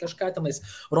 keikėsi kažką tenais,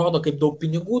 rodo, kaip daug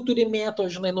pinigų turi mėto,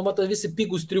 žinai, visi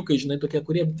pigus triukai, žinai, tokie,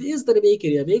 kurie vis dar veikia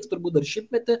ir jie veiks, turbūt dar 100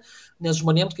 metį, nes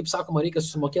žmonėms, kaip sakoma, reikia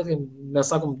susimokėti, mes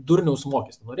sakom, durniaus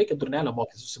mokestį, reikia durnelio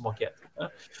mokestį susimokėti. Ne?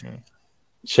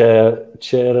 Čia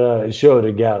yra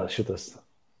žiauriai geras šitas.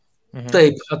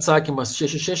 Taip, atsakymas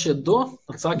 662,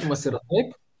 atsakymas yra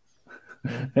taip.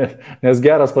 Nes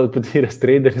geras patyręs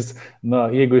traderis,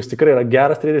 jeigu jis tikrai yra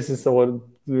geras traderis, jis savo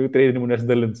tradinimu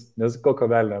nesidalins, nes kokio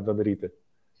velnio padaryti.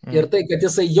 Ir tai, kad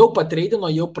jisai jau patreidino,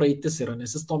 jau praeitis yra,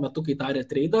 nes jis tuo metu, kai darė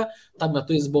traidą, tam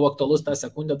metu jis buvo aktualus tą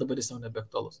sekundę, dabar jis jau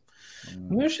nebeaktualus.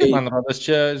 Šiaip, man rodos,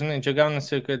 čia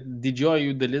gaunasi, kad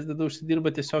didžioji jų dalis tada užsidirba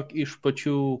tiesiog iš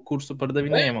pačių kursų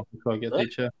pardavinėjimo. Tai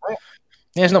čia,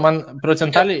 nežinau, man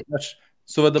procentaliai,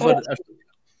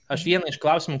 aš vieną iš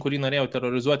klausimų, kurį norėjau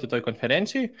terrorizuoti toj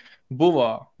konferencijai, buvo,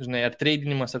 ar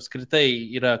treidinimas apskritai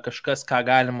yra kažkas, ką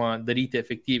galima daryti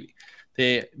efektyviai.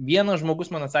 Tai vienas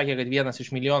žmogus man atsakė, kad 1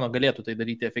 iš milijono galėtų tai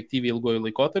daryti efektyviai ilgojų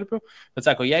laikotarpių, bet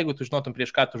sako, jeigu tu žinotum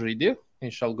prieš ką tu žaidi,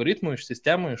 iš algoritmų, iš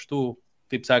sistemų, iš tų,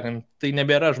 taip sakant, tai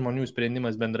nebėra žmonių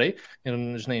sprendimas bendrai ir,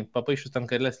 papaišus ten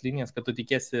kairės linijas, kad tu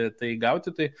tikėsi tai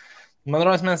gauti, tai man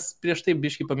rodos mes prieš tai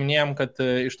biškai paminėjom, kad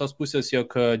iš tos pusės,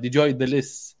 jog didžioji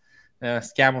dalis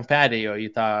skemų perėjo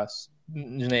į tą,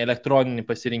 elektroninį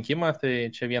pasirinkimą, tai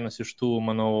čia vienas iš tų,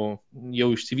 manau, jau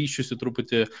išsivyščiusių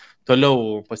truputį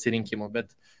toliau pasirinkimų,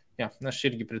 bet aš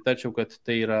irgi pritarčiau, kad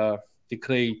tai yra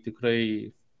tikrai,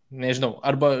 nežinau,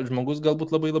 arba žmogus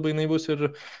galbūt labai labai naivus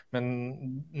ir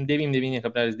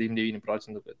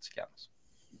 99,99% kad skemas.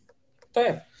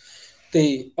 Taip. Tai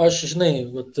aš,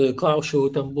 klausiau,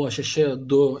 ten buvo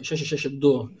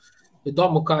 662.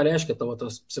 Įdomu, ką reiškia tavo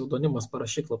tas pseudonimas,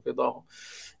 parašyk labai įdomu.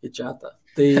 į chatą.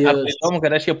 Tai įdomu,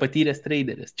 kad aš jau patyręs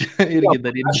traderis. Irgi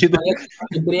dar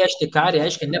apibrėžti, ką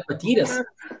reiškia nepatyręs,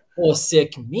 o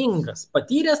sėkmingas.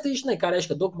 Patyręs, tai žinai, ką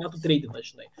reiškia daug metų tradingą,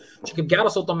 žinai. Čia kaip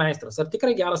geras automeistras. Ar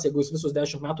tikrai geras, jeigu jis visus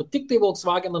 10 metų tik tai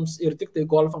Volkswagenams ir tik tai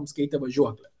Golfams keitė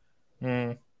važiuoklę?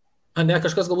 Ne,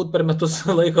 kažkas galbūt per metus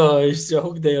laiko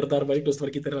išsiaugdė ir dar variklius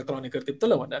tvarkyti elektroniką ir taip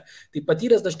toliau, ne. Tai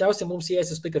patyręs dažniausiai mums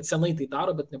siejasi su tai, kad senai tai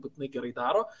daro, bet nebūtinai gerai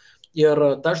daro. Ir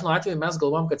dažnu atveju mes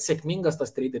galvom, kad sėkmingas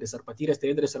tas traderis ar patyręs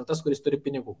traderis yra tas, kuris turi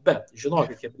pinigų. Bet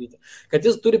žinokit, kad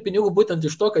jis turi pinigų būtent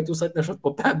iš to, kad jūs atnešat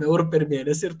po 5 eurų per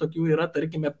mėnesį ir tokių yra,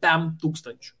 tarkime,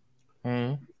 5000.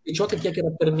 Skaičiuokit, kiek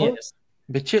yra per mėnesį.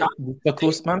 Bet čia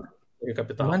paklaus man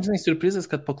žinai surprizas,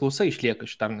 kad paklausa išlieka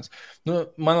šitam, nes,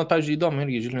 mano, pavyzdžiui, įdomu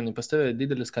irgi, Žilvinai, pas tave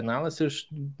didelis kanalas ir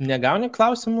negauni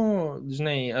klausimų,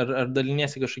 žinai, ar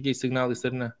daliniesi kažkokiais signalais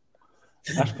ar ne?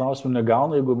 Aš klausimų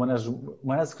negaunu, jeigu manęs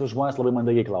žmonės labai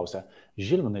mandagiai klausia.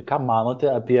 Žilvinai, ką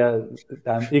manote apie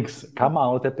ten X, ką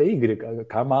manote apie Y,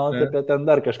 ką manote apie ten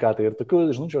dar kažką, tai ir tokių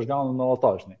žinučių aš gaunu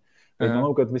nuolatos, žinai. Tai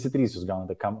manau, kad visi trys jūs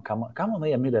gaunate, ką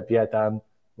manai Emilė apie ten.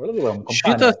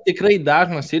 Šitas tikrai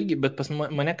dažnas irgi, bet pas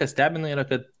mane kas stebina yra,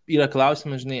 kad yra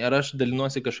klausimas, žinai, ar aš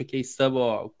dalinuosi kažkokiais savo,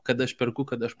 kad aš perku,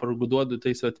 kad aš parduodu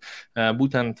tais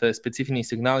būtent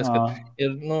specifiniais signalais, kad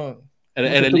ir,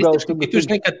 realistiškai, kai tu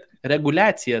žinai, kad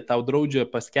reguliacija tau draudžia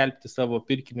paskelbti savo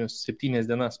pirkinius 7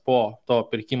 dienas po to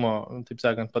pirkimo, taip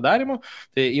sakant, padarimo,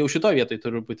 tai jau šito vietoj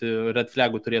turbūt red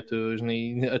flagų turėtų, žinai,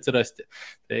 atsirasti.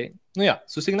 Tai,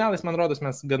 su signalais, man rodos,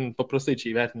 mes gan paprastai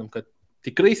čia įvertinam, kad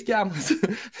tikrai skemas.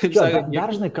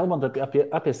 Dažnai kalbant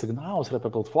apie signalus ir apie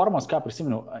platformas, ką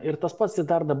prisiminiau, ir tas pats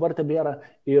dar dabar tebėra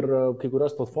ir kai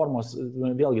kurios platformos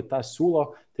vėlgi tą siūlo,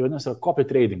 tai vadinasi yra copy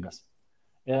tradingas.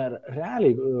 Ir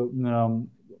realiai,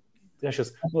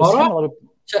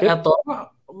 čia etoro,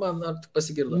 man ar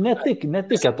pasigirdo? Ne tik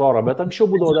etoro, bet anksčiau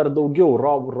būdavo dar daugiau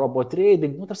robo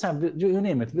trading,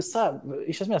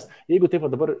 iš esmės, jeigu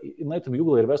taip dabar nueitum į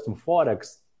Google ir vestum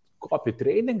Forex, copy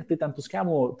trading, tai ten tų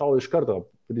skemų tau iš karto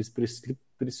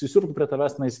prisisirtų prie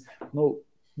tavęs,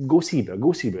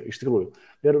 gausybė, iš tikrųjų.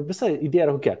 Ir visa idėja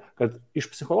yra kokia, kad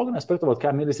iš psichologinio aspekto,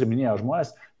 ką Milis ir minėjo,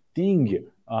 žmonės tingi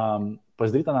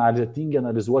pasidaryti analizę, tingi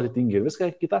analizuoti, tingi ir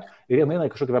viską kitą, ir jie nueina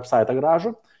į kažkokį website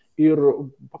gražų ir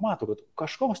pamato, kad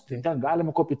kažkoks ten galima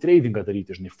copy tradingą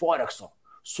daryti, žinai, Forexo.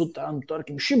 Su ten,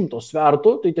 tarkim, 100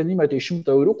 svertų, tai ten įmetė 100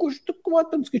 euriukų,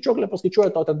 ten skaičiuoklė paskaičiuoja,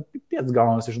 tau ten pipėts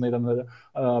gaunasi, žinai, ten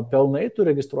pelnai, tu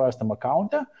registruojas tam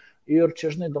akauntą ir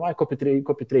čia, žinai, davai copy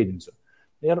tradingsiu.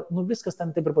 Ir, viskas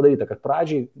ten taip ir padaryta, kad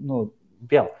pradžiai,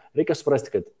 vėl, reikia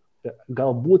suprasti, kad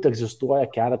galbūt egzistuoja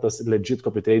keletas legit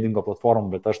copy tradingo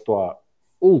platformų, bet aš tuo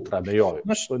ultra abejoju.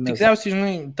 Tikriausiai,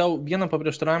 žinai, tau vieną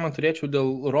paprieštaravimą turėčiau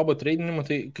dėl robo tradingimo,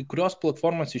 tai kai kurios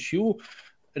platformos iš jų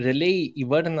realiai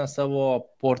įvardina savo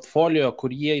portfolio,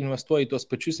 kur jie investuoja į tuos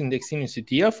pačius indeksinius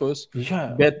ETF-us,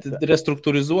 bet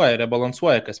restruktūrizuoja,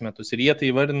 rebalansuoja kas metus ir jie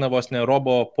tai įvardina vos ne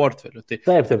robo portfeliu. Tai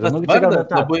taip. Tas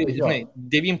vardas labai, žinai,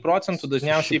 9%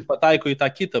 dažniausiai pataiko į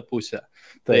tą kitą pusę.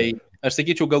 Tai aš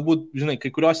sakyčiau, galbūt, žinai, kai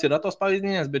kurios yra tos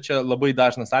pavyzdinės, bet čia labai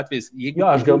dažnas atvejis.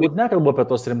 Aš galbūt nekalbu apie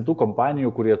tos rimtų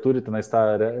kompanijų, kurie turi tenais tą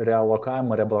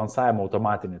realokavimą, rebalansavimą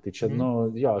automatinį. Tai čia,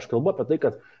 aš kalbu apie tai,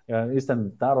 kad jis ten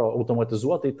daro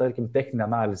automatizuotai, tarkim, techninę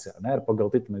analizę, ne, ir pagal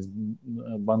tai tenais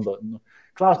bando.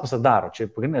 Klausimas ar daro. Čia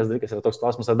pagrindinės dalykas yra toks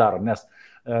klausimas ar daro, nes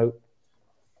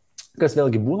kas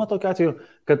vėlgi būna tokiu atveju,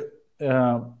 kad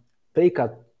tai,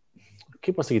 kad,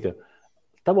 kaip pasakyti,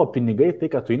 tavo pinigai, tai,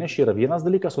 kad tu įneši, yra vienas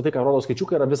dalykas, o tai, ką rodo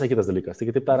skaičiukai, yra visai kitas dalykas. Tai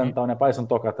kitaip tariant, tau nepaisant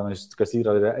to, kas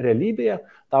yra realybėje,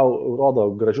 tau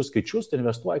rodo gražius skaičius, tai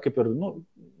investuoja kaip ir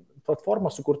platforma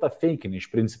sukurta fakinė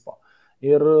iš principo.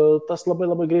 Ir tas labai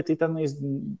labai greitai ten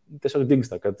tiesiog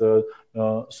dingsta, kad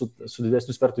su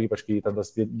didesniu svertu, ypač kai ten tas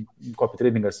copy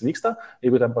tradingas vyksta,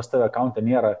 jeigu ten pas tave akauntą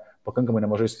nėra pakankamai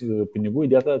nemažai pinigų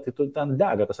įdėta, tai tu ten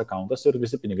dega tas akauntas ir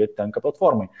visi pinigai tenka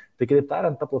platformai. Tai kitaip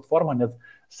tariant, ta platforma net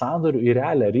sandorių į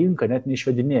realią rinką net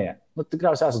neišvedinėja.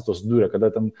 Tikriausiai esate tos durė, kada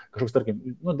ten kažkoks, tarkim,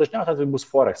 dažniausiai atveju bus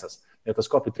Forexas. Ir tas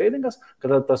copy tradingas,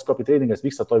 kada tas copy tradingas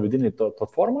vyksta to vidiniai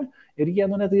platformai ir jie,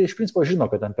 net iš principo žino,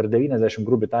 kad ten per 90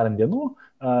 grubiai tariant dienų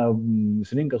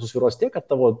rinka susvyruos tiek, kad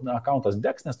tavo akauntas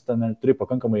degs, nes tu ten turi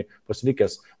pakankamai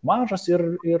pasilikęs mažas ir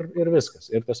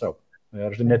viskas. Ir tiesiog.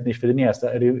 Ir net neišvedinėjęs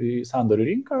į sandorių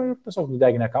rinką ir tiesiog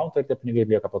deginė akauntą ir tie pinigai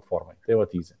lieka platformai. Tai va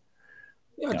tyzi.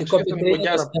 Tai copy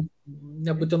tradingas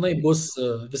nebūtinai bus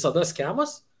visada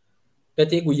skemas,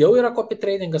 bet jeigu jau yra copy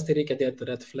tradingas, tai reikia dėti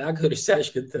red flag ir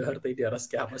išsiaiškinti, ar tai nėra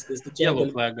skemas. Yellow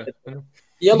flag.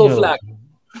 Yellow flag.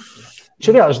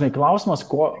 Čia vėl, žinai, klausimas,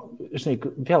 žinai,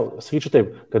 vėl sakyčiau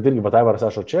taip, kad irgi Bataivaras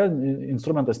rašo, čia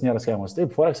instrumentas nėra schemas.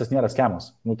 Taip, Forexas nėra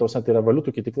schemas. Nu, tausia, tai yra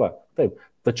valiutų keitikla. Taip.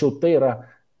 Tačiau tai yra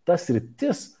tas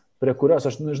rytis, prie kurios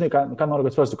aš, žinai, ką noriu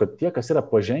atspręsti, kad tie, kas yra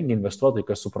pažengę investuotojai,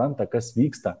 kas supranta, kas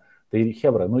vyksta, tai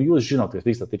hebra, nu jūs žinote, kas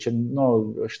vyksta. Tai čia, nu,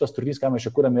 šitas turinys, ką mes čia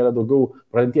kūrėme, yra daugiau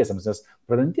pradantiesiems, nes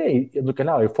pradantieji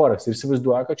nukeliauja į Forex ir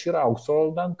įsivaizduoja, kad čia yra aukso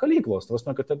kalyklos. Tai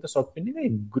prasme, kad ten tiesiog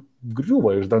pinigai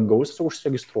griūva iš dangaus, tiesiog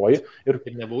užsiregistruoji ir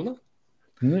nebūna?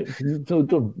 Nu,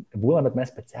 tu būna, bet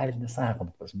mes specialiai nesakom,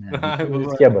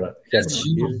 hebra.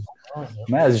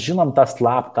 Mes žinom tą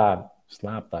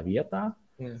slaptą vietą,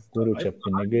 kurių čia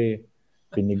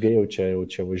pinigai jau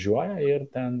čia važiuoja ir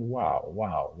ten wow.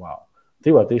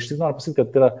 Tai va, tai iš tikrųjų noriu pasakyti, kad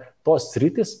tai yra tos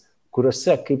sritis,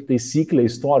 kuriuose kaip taisyklė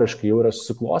istoriškai jau yra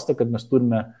susiklostę, kad mes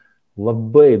turime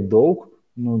labai daug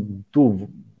tų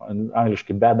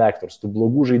angliškai bad actors, tų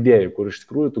blogų žaidėjų, kur iš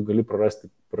tikrųjų tu gali prarasti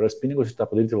pinigus ir tą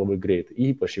padaryti labai greitai.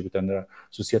 Ypač jeigu ten yra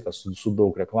susietas su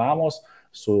daug reklamos,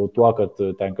 su tuo, kad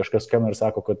ten kažkas skemer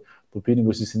sako, kad tų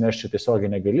pinigus įsinešti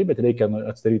tiesiogiai negali, bet reikia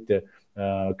atsidaryti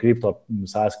kripto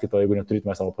sąskaitą, jeigu neturit,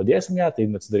 mes savo padėsim ją, tai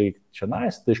atsidaryk čia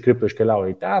nais, tai iš kripto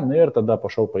iškeliauja į ten ir tada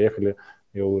pašau pajekali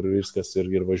jau ir viskas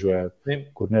ir važiuoja,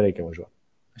 kur nereikia važiuoti.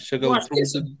 Aš čia gal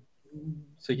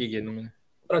sakykė, numinė.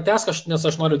 Pratesk, nes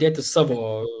aš noriu dėti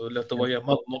savo Lietuvoje,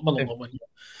 mano nuomonė.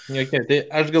 Okay, tai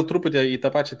aš gal truputį į tą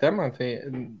pačią temą, tai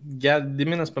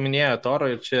Gediminas paminėjo Toro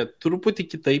ir čia truputį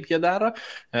kitaip jie daro,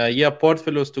 jie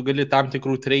portfelius tu gali tam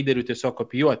tikrų traderių tiesiog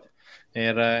kopijuoti.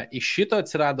 Ir iš šito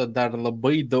atsirado dar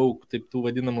labai daug taip tų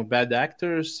vadinamų bad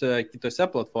actors kitose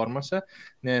platformose,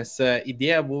 nes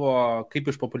idėja buvo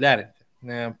kaip išpopuliarinti.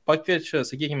 Pakviečia,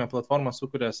 sakykime, platforma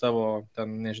sukuria savo,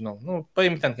 ten, nežinau,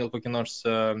 paimti ten kokį nors,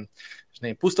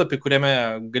 žinai, puslapį, kuriame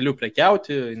galiu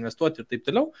prekiauti, investuoti ir taip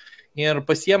toliau, ir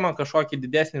pasiema kažkokį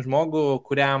didesnį žmogų,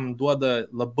 kuriam duoda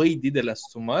labai didelės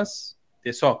sumas,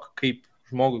 tiesiog kaip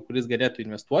žmogui, kuris galėtų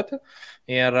investuoti,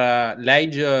 ir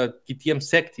leidžia kitiems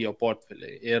sekti jo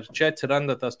portfelį. Ir čia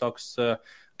atsiranda tas toks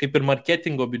kaip ir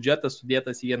marketingo biudžetas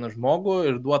sudėtas į vieną žmogų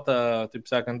ir taip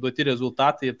sakant, duoti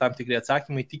rezultatai ir tam tikri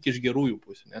atsakymai tik iš gerųjų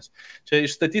pusių. Nes čia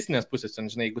iš statistinės pusės,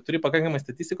 žinai, jeigu turi pakankamai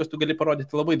statistikos, tu gali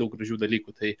parodyti labai daug gražių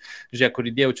dalykų. Tai žiūrėk,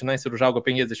 kur įdėjau čia ir užaugo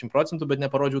 50%, bet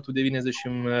neparodžiau tų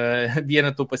 90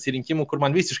 vienetų pasirinkimų, kur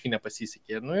man visiškai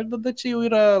nepasisekė. Ir tada čia jau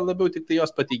yra labiau tik tai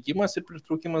jos pateikimas ir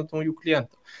pritraukimas naujų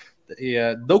klientų.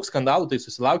 Daug skandalų tai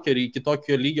susilaukė ir iki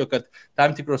tokio lygio, kad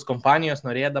tam tikros kompanijos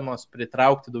norėdamos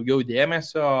pritraukti daugiau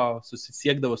dėmesio,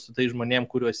 susisiekdavo su tai žmonėm,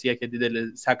 kuriuos seka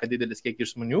didelis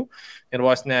kiekis žmonių ir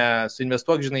vos ne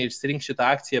suinvestuok, žinai, išsirink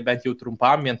šitą akciją bent jau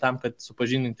trumpam, vien tam, kad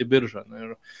supažindinti biržą.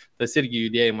 Ir tas irgi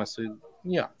judėjimas.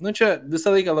 Čia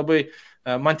visą laiką labai,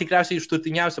 man tikriausiai iš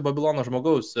turtingiausio Babilono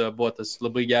žmogaus buvo tas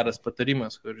labai geras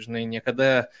patarimas, kur, žinai,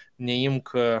 niekada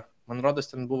neimk, man rodos,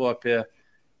 ten buvo apie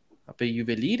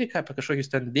juvelyriką, apie kažkokius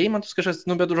ten deimantus, kažkas,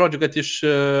 bet žodžiu, kad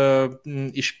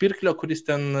iš pirklio, kuris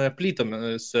ten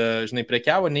plytomis, žinai,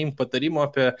 prekiavo, neimk patarimo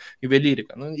apie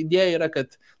juvelyriką. Idėja yra,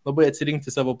 kad labai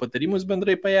atsirinkti savo patarimus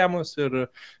bendrai paėmus ir,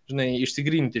 žinai,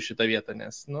 išsigrinti šitą vietą,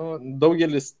 nes,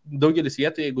 daugelis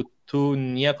vietų, jeigu tu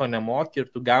nieko nemoki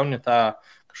ir tu gauni tą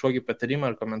kažkokį patarimą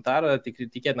ar komentarą,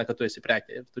 tikėtina, kad tu esi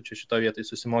prekė ir tu čia šito vietoj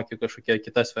susimoki kažkokia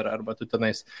kita sfera, arba tu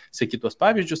tenais seki tuos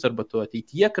pavyzdžius, arba tu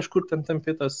ateityje kažkur ten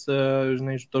tampi tas,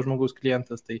 žinai, to žmogaus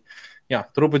klientas. Tai,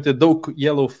 truputį daug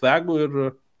yellow flagų ir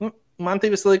man tai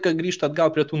visą laiką grįžta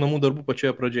atgal prie tų namų darbų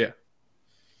pačioje pradžioje.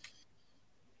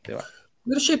 Tai va.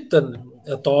 Ir šiaip ten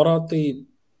Toro, tai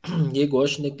jeigu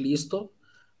aš neklystu,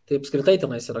 tai apskritai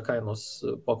tenais yra kainos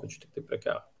pokyčių tik tai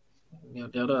prekiavo.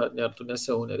 Nėra tu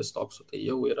nesi owneris toksų, tai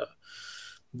jau yra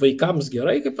vaikams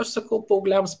gerai, kaip aš sakau,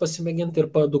 paaugliams pasimėginti ir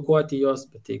paedukuoti juos,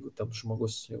 bet jeigu tam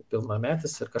žmogus jau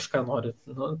pilnametis ir kažką nori,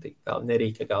 tai gal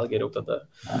nereikia, gal geriau tada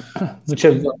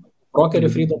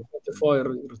brokerį Freedom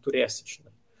 24 ir turėsi,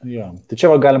 žinai. Tai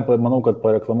čia galim, manau, kad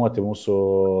pareklamuoti mūsų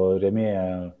rėmėją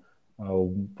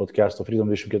podcast'o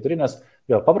Freedom 24, nes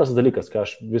vėl paprastas dalykas, ką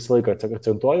aš visą laiką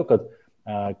akcentuoju, kad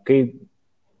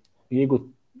jeigu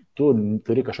tu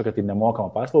turi kažkokią tai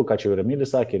nemokamą paslaugą, ką čia jau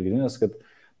Emilis sakė ir Gedinas, kad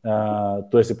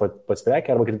tu esi pats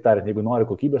prekė, arba kitaip tariant, jeigu nori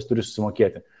kokybės, turi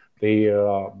susimokėti. Tai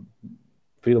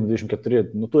Freedom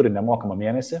 24 turi nemokamą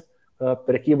mėnesį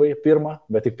prekybai pirmą,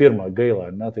 bet tik pirmą gaila,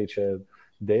 tai čia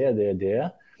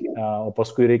dėja, o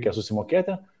paskui reikia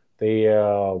susimokėti. Tai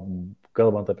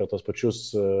kalbant apie tos pačius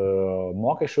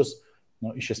mokesčius,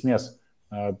 iš esmės,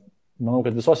 manau,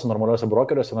 kad visose normaliuose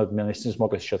brokeriuose mėnesinis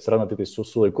mokestis čia atsiranda tik tai su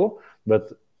laiku,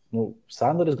 bet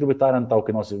sandoris, grubiai tariant, tau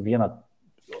kainuos vieną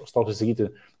stoks įsigyti,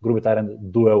 grubiai tariant,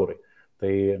 2 eurai. Tai,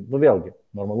 vėlgi,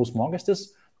 normalus mokestis,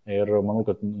 Ir manau,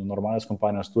 kad normalios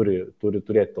kompanijos turi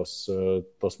turėti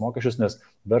tos mokesčius, nes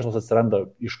verslas atsiranda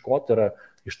iš ko, tai yra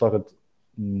iš to, kad,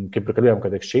 kaip ir kalbėjom,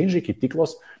 kad exchange'ai,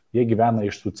 keitiklos, jie gyvena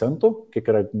iš tų centų, kiek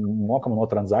yra mokama nuo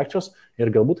transakcijos ir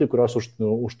galbūt kai kurios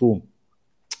už tų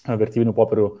vertybinių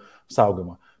popierių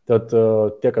saugimą. Tad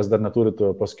tie, kas dar neturi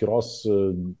paskyros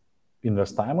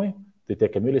investavimui, tai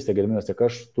tiek Emilis, tiek Gediminas, tiek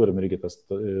aš turim irgi tas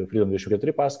Freedom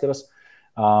 24 paskyras.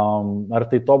 Ar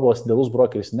tai tobulas idealus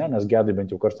brokeris? Ne, nes Gedai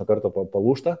bent jau karts nuo karto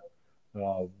palūšta,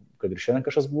 kad ir šiandien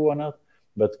kažkas buvo net,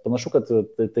 bet panašu, kad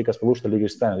tai kas palūšta, lygiai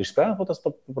išsprendė. Išsprendė po tas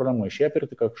problemų, išėjo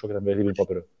pirkti kažkokią vertybinį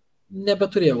popierių.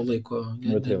 Nebeturėjau laiko.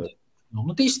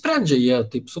 Nu, tai išsprendžia jie,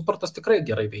 taip, suportas tikrai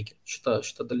gerai veikia.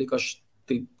 Šitą dalyką aš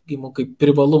tai gimu kaip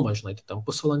privalumą, žinai, tai tam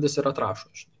pusvalandis ir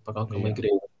atrašo, žinai, pakankamai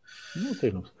greitai.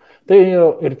 Tai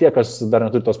ir tie, kas dar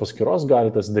neturi tos paskyros,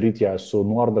 galite daryti ją su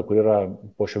nuoroda, kur yra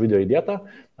po šio video įdėta.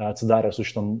 Atsidarę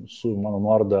su mano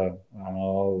nuoroda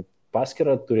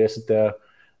paskyrą turėsite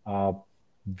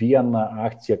vieną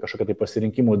akciją kažkokią tai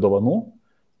pasirinkimų dovanų.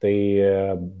 Tai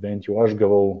bent jau aš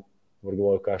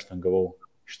galvoju, ką aš ten gavau.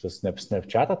 Šitas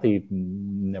Snapchatą, tai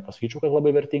nepasakyčiau, kad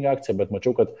labai vertinga akcija, bet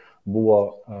mačiau, kad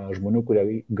buvo žmonių,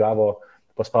 kurie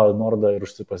paspaudė nuorodą ir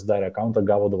pasidarė akauntą,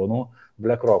 gavo dovanų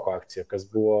BlackRock akciją, kas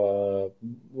buvo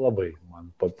labai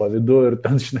man pavydu ir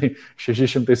ten, žinai,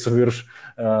 600 su virš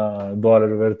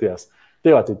dolerių vertės.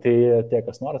 Tai va, tai tie,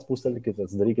 kas norit, pūstelkite,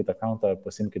 atsidarykite akauntą,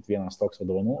 pasimkite vieną stoksą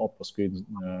dovanų, o paskui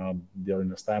dėl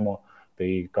investavimo. Tai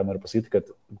ką noriu pasakyti, kad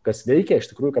kas veikia, iš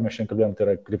tikrųjų, ką mes šiandien kalbėjom, tai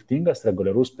yra kryptingas,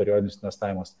 reguliarus, periodinis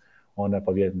investavimas, o ne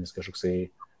pavietinis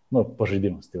kažkoksai,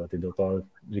 pažaidimas. Tai dėl to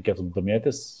reikėtų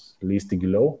domėtis, lysti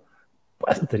giliau,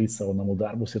 pasidaryti savo namų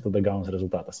darbus ir tada gaunas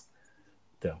rezultatas.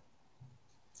 Tai.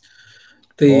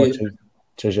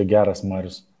 Čia žiūrėk geras,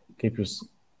 Marius. Kaip jūs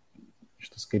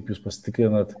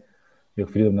pasitikrinat,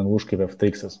 jog Freedom nenulūž kaip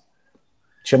FTX-as?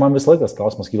 Čia man vis laikas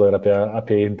klausimas kyla ir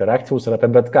apie interaktyvus ir apie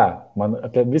bet ką. Man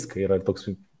apie viską yra toks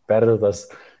perdėtas,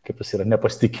 kaip tas yra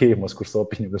nepasitikėjimas, kur savo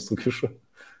pinigus sukišu.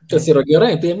 Tas yra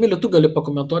gerai. Tai Emiliu, tu gali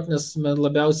pakomentuoti, nes mes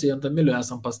labiausiai ant Emiliu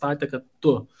esam pastatę, kad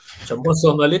tu čia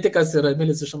mūsų analitikas ir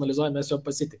Emilis išanalizuoja, mes jo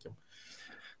pasitikim.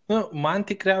 Man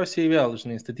tikriausiai vėl,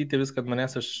 žinai, statyti viską ant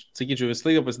manęs, aš sakyčiau, visą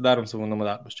laiką pasidarom savo namų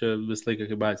darbus, čia visą laiką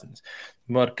kaip bazinis.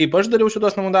 Ir kaip aš dariau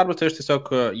šitos namų darbus, tai aš tiesiog,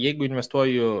 jeigu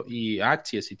investuoju į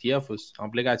akcijas, ETF-us,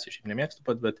 obligacijas, šiaip nemėgstu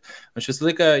pat, bet aš visą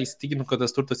laiką įsitikinu, kad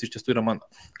tas turtas iš tiesų yra mano.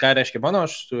 Ką reiškia mano,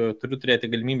 aš turiu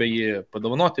turėti galimybę jį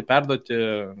padovanoti, perduoti,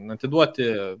 atiduoti,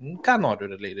 ką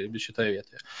noriu realiai šitoje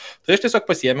vietoje. Tai aš tiesiog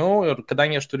pasiėmiau ir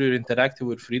kadangi aš turiu ir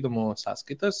Interactive, ir Freedomų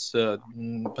sąskaitas,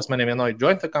 pas mane vienoje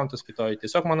joint accountas, kitoje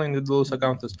tiesiog mano individualus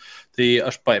accountas, tai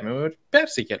aš paėmiau ir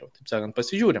persikėliau, taip sakant,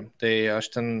 pasižiūrim. Tai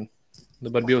aš ten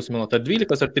dabar bijau suminuoti, ar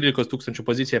 12 ar 13 tūkstančių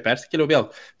poziciją persikėliau vėl.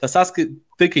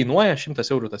 Tai kainuoja 100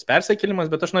 eurų tas persikėlimas,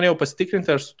 bet aš norėjau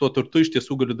pasitikrinti, ar su tuo turtu iš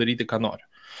tiesų galiu daryti, ką noriu.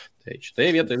 Tai šitoje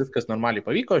vietoje viskas normaliai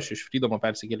pavyko, aš iš Freedomo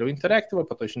persikėliau į Interactive,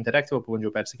 po to iš Interactive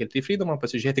pabandžiau persikelti į Freedomą,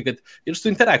 pasižiūrėti, kad ir su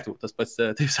Interactive tas pats,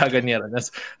 taip sakant, nėra, nes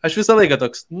aš visą laiką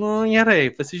toks, gerai,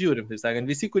 pasižiūrim, taip sakant,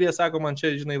 visi, kurie sako, man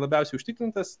čia, žinai, labiausiai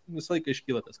užtikrintas, visą laiką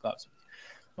iškyla tas klausimas.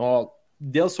 O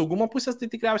dėl saugumo pusės, tai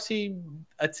tikriausiai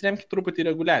atsiremkite truputį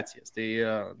reguliacijas. Tai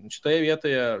šitoje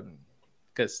vietoje,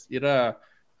 kas yra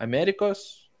Amerikos,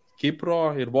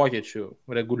 Kipro ir Vokiečių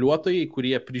reguliuotojai,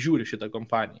 kurie prižiūri šitą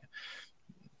kompaniją.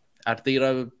 Ar tai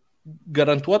yra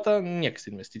garantuota? Niekas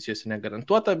investicijose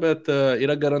negarantuota, bet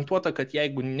yra garantuota, kad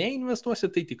jeigu neinvestuosi,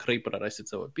 tai tikrai prarasit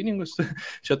savo pinigus.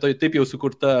 Čia taip jau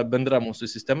sukurta bendra mūsų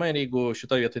sistema ir jeigu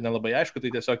šitoje vietoje nelabai aišku,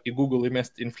 tai tiesiog į Google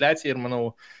įmesti infliaciją ir manau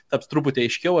taps truputį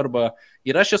aiškiau, arba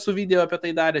ir aš esu video apie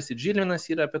tai daręs, ir Žilvinas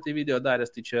yra apie tai video daręs,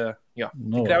 tai čia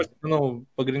tikriausiai, manau,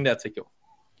 pagrindė atsakiau.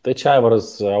 Tai čia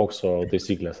Aivaras aukso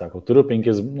taisyklė, sako, turiu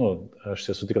 5, aš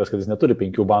esu tikras, kad jis neturi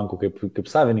 5 bankų kaip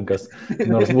savininkas,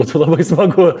 nors būtų labai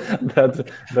smagu, bet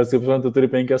kaip suprantu, turi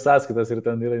 5 sąskaitas ir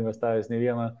ten yra investavęs ne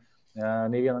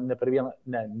per vieną,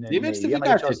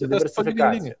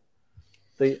 diversifikaciją.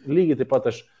 Tai lygiai taip pat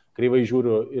aš kreivai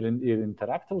žiūriu ir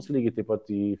Interactive'us, lygiai taip pat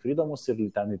į Freedomus ir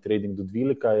ten į Trading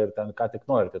 212 ir ten ką tik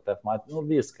norite, tai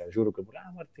viską, žiūriu kaip,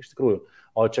 iš tikrųjų.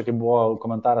 O čia kaip buvo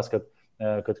komentaras, kad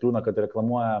kliūna, kad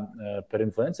reklamuoja per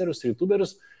influencerius ir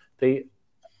youtuberius, tai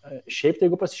šiaip tai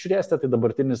jeigu pasižiūrėsite, tai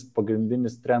dabartinis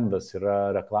pagrindinis trendas yra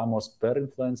reklamos per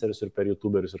influencerius ir per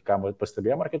youtuberius ir ką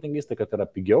pastebėjo marketingistai, kad yra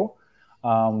pigiau.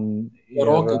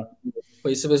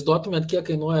 Įsivaizduotumėt, kiek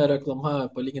kainuoja reklama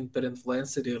palyginti per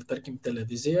influencerį ir tarkim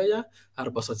televizijoje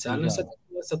arba socialiniuose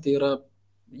tinkluose, tai yra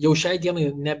jau šiai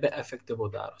dienai nebeefektyvu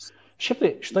darosi. Šiaip tai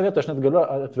šitą vietą aš net galiu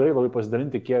atvirai labai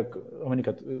pasidalinti,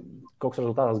 koks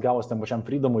rezultatas gavos tam pačiam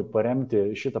Freedomui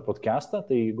paremti šitą podcastą,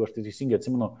 tai jeigu aš tai teisingai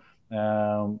atsimenu,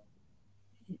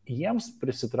 jiems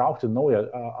prisitraukti naują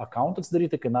accountą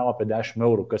atsidaryti kainavo apie 10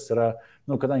 eurų, kas yra,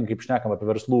 kadangi kaip šnekam apie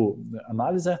verslų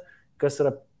analizę, kas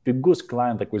yra pigus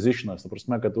client acquisitionas, ta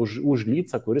prasme, kad už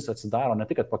lydsą, kuris atsidaro, ne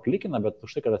tik, kad paklikina, bet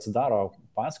už tai, kad atsidaro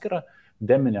paskyrą,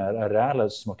 deminę ar realią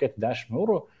sumokėti 10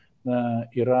 eurų,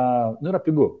 yra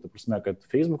pigu. Ta prasme, kad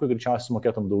Facebook'ui greičiausiai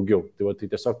sumokėtum daugiau. Tai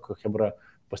tiesiog Hebra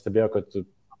pastebėjo, kad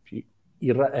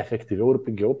yra efektyviau ir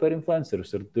pigiau per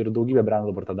influencerius ir daugybė brandų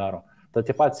dabar tą daro. Tad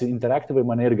tie patys interaktyvai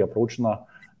mane irgi approachino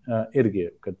irgi,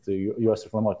 kad juos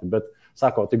reklamuoti. Bet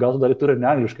sako, tai gal tu dar turi ne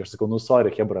angliškai, aš sakau,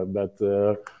 sorry, Hebra, bet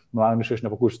angliškai aš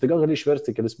nepakursiu. Tai gal gali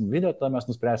išversti kelis video, tada mes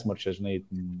nuspręsim, ar čia, žinai,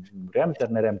 remti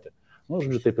ar neremti.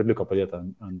 Žodžiu, taip ir liko padėta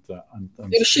ant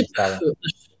ir šiaip,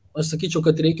 aš sakyčiau,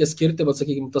 kad reikia skirti, bet,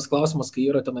 sakykime, tas klausimas, kai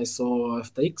yra tenai su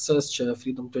FTX, čia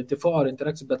Freedom 24,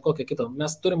 interakcijų, bet kokią kitą.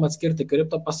 Mes turim atskirti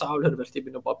kripto pasaulį ir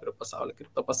vertybinių popierių pasaulį.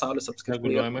 Kripto pasaulis apskritai.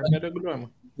 Reguliuojama ir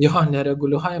nereguliuojama. Jo,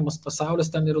 nereguliuojamas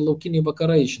pasaulis, ten yra laukiniai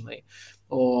vakarai, žinai.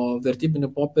 O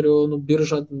vertybinių popierių,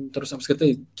 birža, tarsi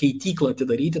apskritai, keityklą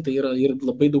atidaryti, tai yra ir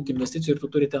labai daug investicijų ir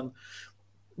tu turi ten,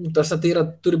 tarsi tai yra,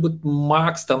 turi būti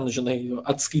maks ten, žinai,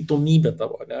 atskaitomybė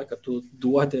tavo, ne, kad tu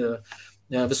duodi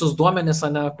visus duomenis,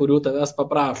 kurių tavęs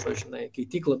paprašo, žinai,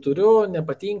 keityklą turiu,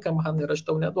 nepatinka man ir aš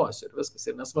tau neduosiu ir viskas,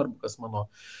 ir nesvarbu, kas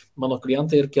mano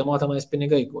klientai ir kieno tenais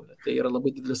pinigai guli. Tai yra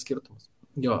labai didelis skirtumas.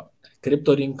 Jo,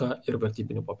 kripto rinka ir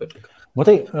vertybinių popierių rinka.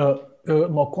 Matai,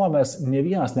 nuo ko mes ne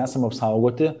vienas nesam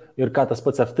apsaugoti ir ką tas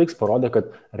pats FTX parodė,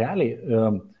 kad realiai,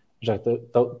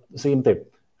 žiūrėk, sakykim taip,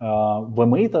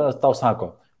 VMI tau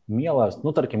sako, mielas,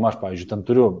 tarkim, aš, pavyzdžiui, ten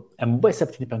turiu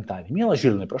MB75, mielas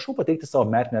Žilinai, prašau pateikti savo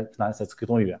metinę finansinę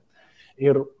atskaitomybę.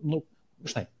 Ir,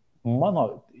 štai, mano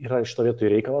yra šito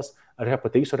vietoj reikalas, ar ją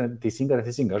pateiksiu, ar teisinga, ar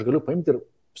neteisinga. Aš galiu paimti ir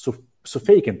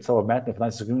sufeikinti savo metinę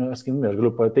finansinę atskaitomybę. Aš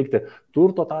galiu pateikti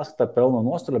turto ataskaitą, pelno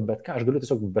nuostolį, bet ką, aš galiu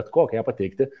tiesiog bet kokią ją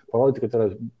pateikti, parodyti, kad yra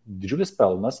didžiulis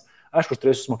pelnas. Aišku, aš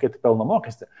turėsiu sumokėti pelno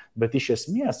mokestį, bet iš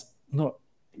esmės,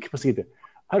 kaip pasakyti,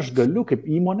 aš galiu kaip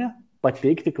įmonė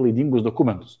pateikti klaidingus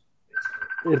dokumentus.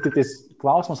 Ir tik tais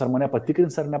klausimas, ar mane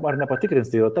patikrins ar nepatikrins,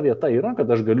 tai ta vieta yra, kad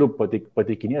aš galiu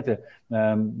pateikinėti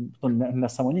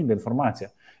nesąmoningą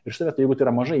informaciją. Ir šitą vietą, jeigu tai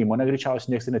yra maža įmonė,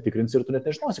 greičiausiai niekas netikrins ir tu net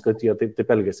nežinosi, kad jie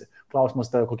taip elgiasi. Klausimas,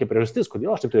 tai kokia priežastis,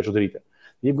 kodėl aš taip turėčiau daryti.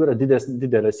 Jeigu yra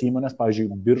didelės įmonės,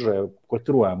 pavyzdžiui, biržoje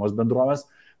kotiruojamos bendrovės,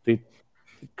 tai,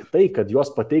 kad jos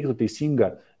pateiktų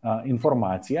teisingą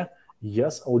informaciją,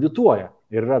 jas audituoja.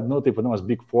 Ir yra, taip vadinamas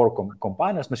Big Four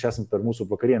kompanijos, mes esame per mūsų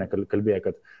vakarienę kalbėję,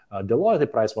 kad Deloitte,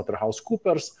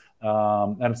 PricewaterhouseCoopers,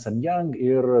 Ernst & Young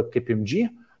ir KPMG,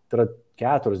 tai yra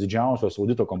 4 didžiausios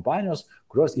audito kompanijos,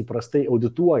 kurios įprastai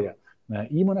audituoja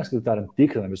įmonės, kaip tariant,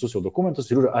 tikrina visus jau dokumentus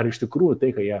ir ar iš tikrųjų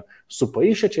tai, ką jie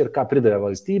supaišė čia ir ką pridavė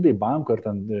valstybei, banko ir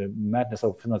ten metinė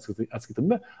savo finansinę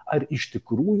atskaitomybę, ar iš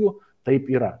tikrųjų taip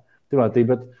yra.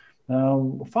 Bet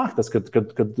faktas, kad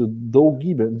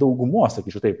daugumos,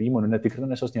 sakyčiau taip, įmonių netikrina,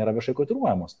 nes jos nėra viešai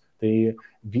kotiruojamos. Tai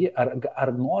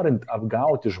ar norint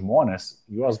apgauti žmonės,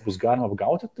 juos bus galima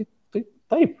apgauti, tai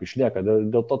taip išlieka.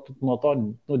 Dėl to, nuo to,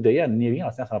 dėja, nie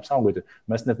vienas nesame apsaugoti.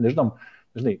 Mes net nežinom,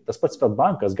 žinai, tas pats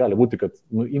Fedbankas gali būti, kad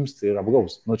ims ir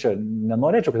apgaus. Čia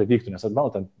nenorėčiau, kad tai vyktų, nes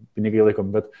atbau ten pinigai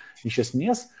laikom, bet iš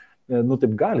esmės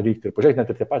taip gali vykti. Ir pažiūrėk,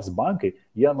 net ir tie patys bankai,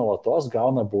 jie nuolatos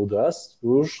gauna baudas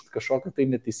už kažkokią tai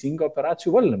neteisingą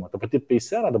operacijų valdymą. Ta pati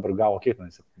Paysera dabar gavo kiek,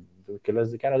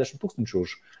 keliasdešimt tūkstančių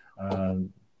už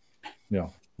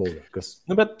baudą.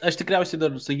 Bet aš tikriausiai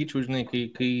dar sakyčiau, žinai,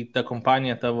 kai ta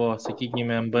kompanija tavo,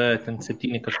 sakykime,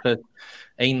 MB7 kažkas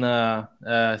eina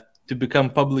to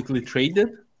become publicly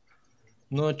traded,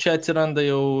 čia atsiranda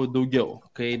jau daugiau.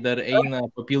 Kai dar eina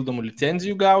papildomų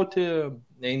licenzijų gauti,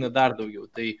 eina dar daugiau.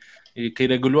 Tai kai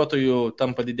reguliuotojų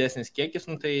tampa didesnis kiekis,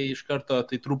 tai iš karto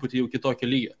tai truputį jau kitokio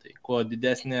lygio. Tai kuo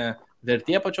didesnė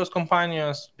vertė pačios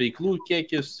kompanijos, veiklų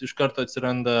kiekis, iš karto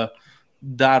atsiranda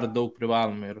dar daug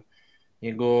privalomų. Ir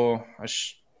jeigu aš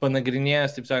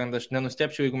panagrinėjęs, taip sakant, aš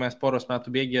nenustepčiau, jeigu mes poros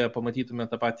metų bėgėje pamatytume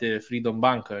tą patį Freedom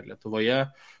banką Lietuvoje,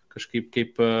 kažkaip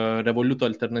kaip Revoluto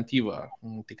alternatyva.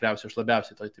 Tikriausiai aš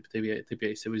labiausiai taip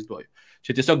jie įsivaizduoju.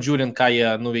 Čia tiesiog žiūrint, ką jie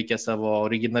nuveikė savo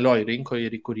originalioje rinkoje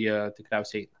ir į kur jie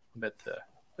tikriausiai eina. Bet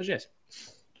pažiūrėsim.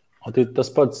 O tai tas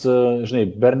pats, žinai,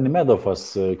 Bernie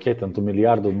Madoffas, kiek ten tų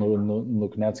milijardų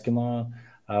nukneckino,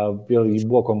 jį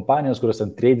buvo kompanijos, kurios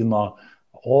ten treidino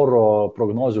oro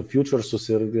prognozių futuresus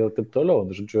ir taip toliau.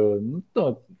 Žodžiu,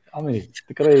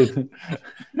 tikrai...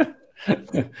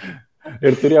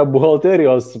 Ir turėjo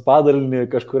buhalterijos padalinį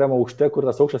kažkuriam aukšte, kur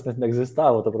tas aukštas net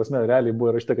neegzistavo. Ta prasme, realiai buvo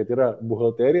įrašyta, kad yra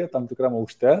buhalterija tam tikram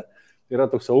aukšte, yra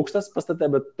toks aukštas pastate,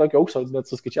 bet tokio aukšto,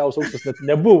 bet suskaičiavus aukštas net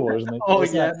nebuvo, žinai. O,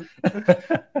 jie.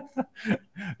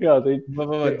 Jo, tai...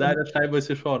 Darė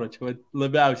šaibas iš oro, čia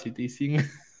labiausiai teisinga.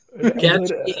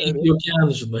 Catch me if you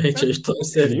can, žinai, čia iš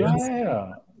tos serijos. Ja.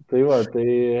 Tai va, tai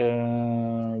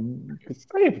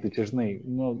taip, tai čia, žinai,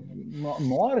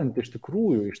 norint iš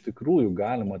tikrųjų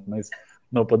galima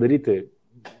padaryti,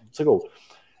 sakau,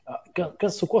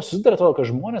 kas su kuo susiduria, atrodo, kad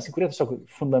žmonės, kurie tiesiog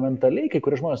fundamentaliai, kai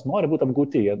kurie žmonės nori būti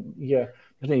apgauti, jie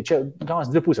žinai, čia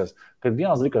gaunas dvi pusės, kad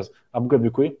vienas dalykas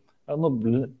apgavikui,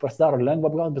 pasidaro lengva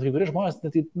apgauti, bet kai kurie žmonės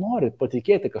net nori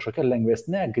patikėti kažkokią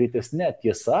lengvesnę, greitesnę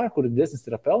tiesą, kur didesnis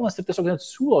yra pelnas ir tiesiog net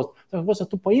siūlos, vos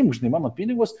tu paimk, žinai, mano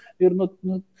pinigus ir,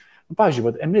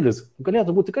 pavyzdžiui, Emilis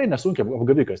galėtų būti tikrai nesunkiai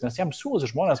apgavikas, nes jam siūlos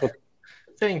žmonės,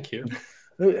 Thank you.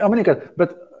 Amanikat,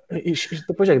 bet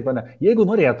pažiūrėkit mane, jeigu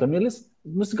norėtų Emilis,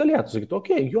 galėtų sakyti,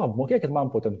 okei, jo, mokėkit man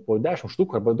po 10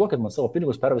 štukų arba duokit man savo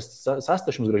pinigus pervesti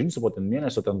sąskaitą, aš jums grąžinsiu po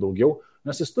mėnesio daugiau,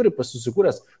 nes jis turi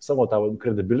susikūręs savo tą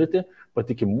credibility,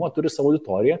 patikimumą, turi savo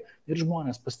auditoriją ir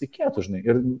žmonės pasitikėtų, žinai.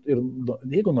 Ir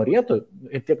jeigu norėtų,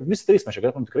 visi trys mes čia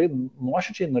galėtum tikrai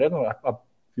nuoširdžiai norėtume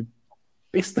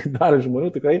pistai dar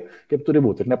žmonių tikrai kaip turi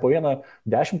būti. Ir ne po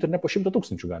 10 ir ne po 100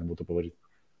 tūkstančių gali būti pavaryti.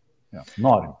 Ja,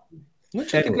 norim.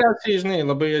 Čia tikriausiai, žinai,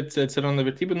 labai atsiranda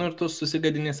vertybė, ir tu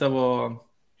susigadini savo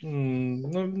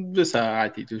visą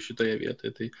ateitį šitoje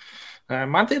vietoje. Tai,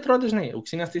 man tai atrodo, žinai,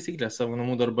 auksinės taisyklės, savo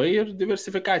namų darbai ir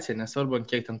diversifikacija, nesvarbu,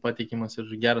 kiek ten patikimas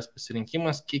ir geras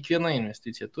pasirinkimas, kiekviena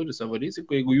investicija turi savo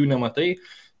rizikų, jeigu jų nematai,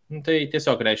 tai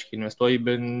tiesiog reiškia investuoji,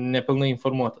 bet nepilnai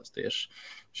informuotas. Tai aš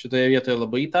šitoje vietoje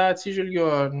labai tą atsižvelgiu,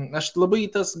 aš labai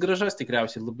tas gražas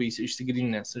tikriausiai labai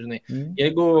išsigryninęs, žinai.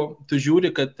 Jeigu tu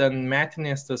žiūri, kad ten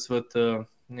metinės tas,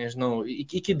 nežinau,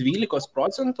 iki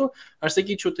 12%, aš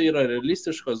sakyčiau, tai yra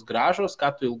realistiškos gražos, ką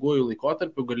tu ilguoju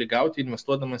laikotarpiu gali gauti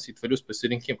investuodamas į tvarius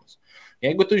pasirinkimus.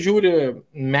 Jeigu tu žiūri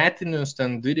metinius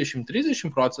ten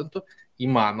 20-30%,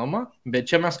 įmanoma, bet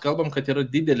čia mes kalbam, kad yra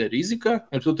didelė rizika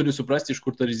ir tu turi suprasti, iš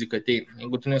kur ta rizika ateina.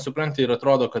 Jeigu tu nesupranti ir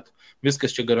atrodo, kad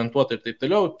viskas čia garantuota ir taip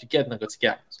toliau, tikėtina, kad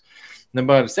skemas.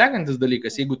 Dabar sekantis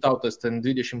dalykas, jeigu tau tas ten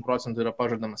 20% yra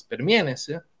pažadamas per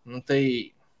mėnesį, tai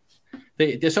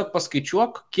tiesiog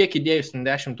paskaičiuok, kiek įdėjus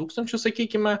 10 tūkstančių,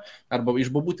 sakykime, arba iš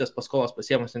bobutės paskolos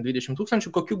pasiemus 20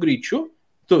 tūkstančių, kokiu greičiu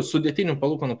tu sudėtinių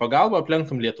palūkanų pagalba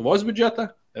aplenktum Lietuvos biudžetą,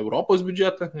 Europos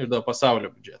biudžetą ir pasaulio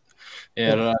biudžetą.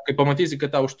 Ir kai pamatysi,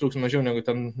 kad tau užtruks mažiau negu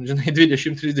ten, žinai,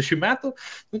 20-30 metų,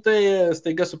 tai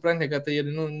staiga supranti, kad tai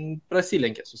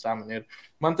prasilenkia su sąmonė. Ir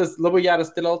man tas labai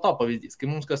geras Telelto pavyzdys, kai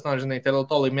mums kas nors, žinai,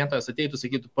 Telelto laimėtojas ateitų,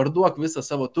 sakytų, parduok visą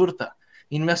savo turtą,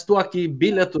 investuok į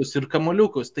bilietus ir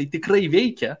kamoliukus, tai tikrai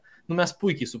veikia, mes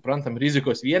puikiai suprantam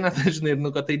rizikos vienetą, žinai, ir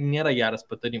kad tai nėra geras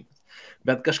patarimas.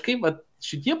 Bet kažkaip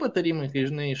šitie patarimai, kai,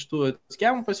 žinai, iš tų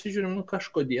skemų pasižiūrim,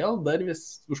 kažkodėl dar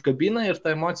vis užkabina ir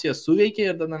ta emocija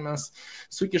suveikia ir tada mes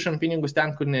sukišam pinigus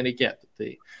ten, kur nereikėtų.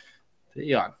 Tai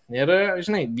jo, ir,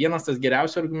 žinai, vienas tas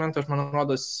geriausių argumentų, aš man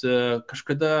rodos,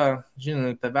 kažkada,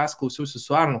 žinai, tavęs klausiausi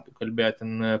su Arnu, kai kalbėjau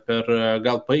ten per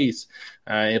gal país,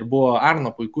 ir buvo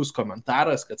Arno puikus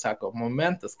komentaras, kad sako,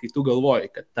 momentas, kai tu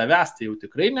galvoji, kad tavęs tai jau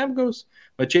tikrai neapgaus,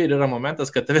 va čia ir yra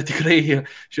momentas, kad tave tikrai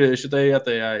šitoje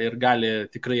vietoje ir gali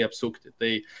tikrai apsukti.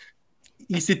 Tai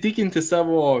įsitikinti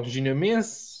savo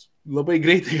žiniomis labai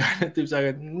greitai gali, taip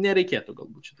sakant, nereikėtų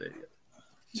galbūt šitoje vietoje.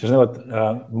 Čia, žinai,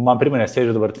 man priminė,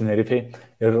 sėdžiu dabar Tenerifei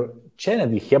ir čia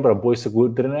netgi Hebra buvo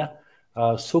įsigūdrinę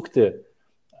sukti,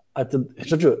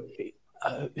 žodžiu,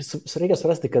 reikia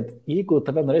surasti, kad jeigu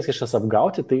tave norės kažkas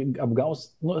apgauti, tai apgaus,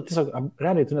 tiesiog,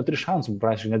 realiai tu neturi šansų,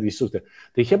 prašyti, netgi įsukti.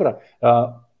 Tai Hebra,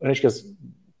 reiškia,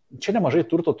 čia nemažai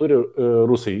turto turi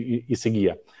rusai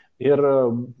įsigiję. Ir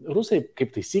rusai,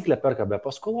 kaip taisyklė, perka be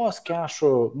paskolos,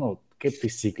 kešų, kaip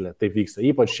taisyklė, tai vyksta.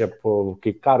 Ypač čia,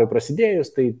 kai karui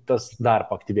prasidėjus, tai tas dar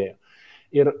paaktyvėjo.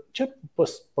 Ir čia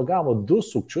pagavo du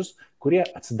sukčius, kurie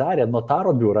atsidarė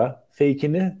notaro biurą,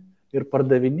 feikinį ir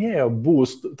pardavinėjo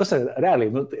būstų. Tas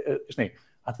realiai, žinai,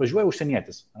 atvažiuoja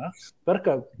užsienietis,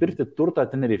 perka pirkti turtą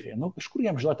Tenerifėje. Iš kur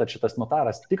jam žinoti, ar šitas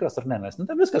notaras tikras ar ne, nes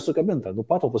ten viskas sukabinta.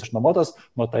 Patalpos išnuomotas,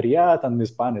 notarija, ten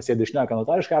Ispanija sėdi šneka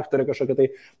notarišką aktorę kažkokią, tai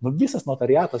visas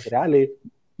notariatas realiai,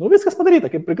 viskas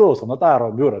padaryta, kaip priklauso, notaro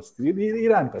biuras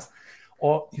įrengtas.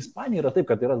 O Ispanija yra taip,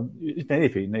 kad yra,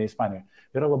 Tenerifėje, ne Ispanijoje,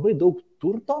 yra labai daug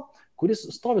turto, kuris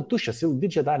stovi tuščias jau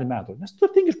didžiąją dalį metų. Nes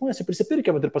turtingi žmonės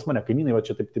prisipirkė, bet ir pas mane kaimynai,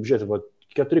 čia taip žiūrėti,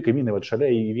 4 kaimynai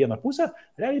šalia į vieną pusę,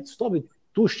 realiai stovi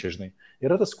tuščia, žinai.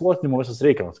 Yra tas skvotinimo visas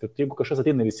reikalas, kad jeigu kažkas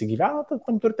ateina ir įsigyvena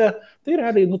tam turte, tai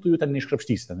realiai, tu jų ten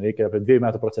neiškrapštysi, ten reikia apie 2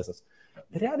 metų procesas.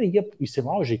 Realiai jie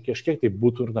įsilaužė kažkiek tai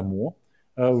būtų ir namų,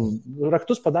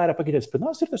 raktus padarė, pakeitė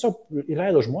spinas ir tiesiog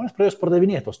įleido žmonės, pradėjo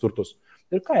pardavinėti tos turtus.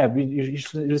 Ir ką,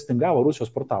 išlistingavo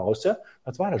Rusijos portaluose,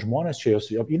 atvarė žmonės čia, jos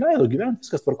įleido gyventi,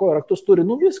 viskas tvarkojo, raktus turi,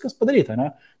 viskas padaryta,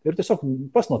 ne? Ir tiesiog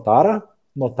pas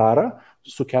notarą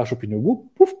su kešu pinigų,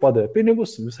 padavė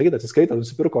pinigus, visą kitą atsiskaitą,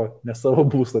 nusipirko ne savo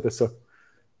būstą tiesiog.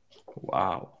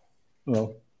 Wow. No.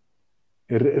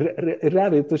 Ir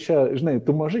realiai tu čia, žinai,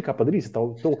 tu mažai ką padarysi,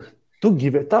 tau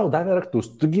davė raktus,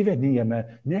 tu gyveni jame,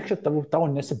 niekas tau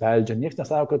nesibeldžia, niekas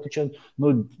nesako, kad tu čia,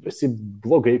 esi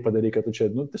blogai padarai, kad tu čia,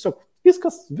 tiesiog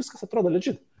viskas atrodo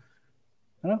legit.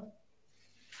 Ja?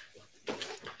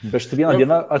 Bet štai vieną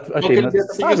dieną ateina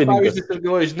savininkas. Pavyzdys ir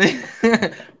galvoju, žinai,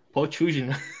 po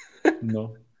čiūžinį. No.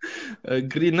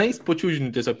 Grinais po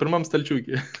čiūžinį tiesiog, pirmam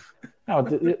stalčiukį. Ja,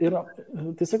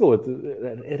 tai sakau,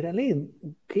 realiai,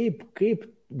 kaip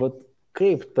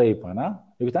taip, ne?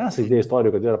 Jeigu ten įdėjo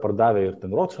istorijų, kad yra pardavę ir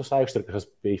ten Rotušės aikštė, ir kažkas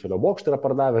Eifelio bokštą yra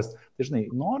pardavęs, tai žinai,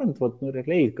 norint,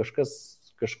 realiai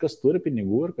kažkas turi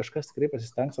pinigų ir kažkas tikrai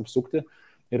pasistengs apsukti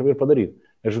ir padaryti.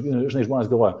 Ir žinai,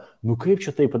 žmonės galvoja, kaip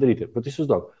čia tai padaryti? Bet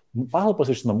įsivaizduok, patalpas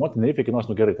išsinuomoti nereikia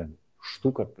kiekvienos, gerai ten,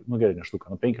 štuką, gerai, ne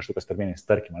štuką, 5 štukas per mėnesį,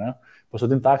 tarkime, ne?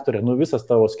 Pasodinti aktorę, visas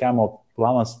tavo skemo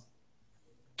planas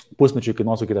pusmečiui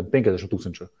kainuos iki 50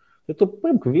 000. Tai tu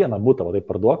paimk vieną butą, tai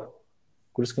parduok,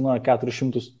 kuris kainuoja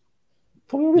 400,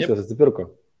 tau jau viskas atsipirko.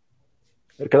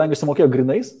 Ir kadangi sumokėjo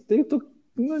grinais, tai tu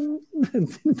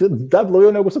dar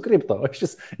blogiau negu su kripto, aš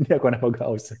jis nieko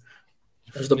nepagausi.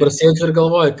 Aš dabar sėdžiu ir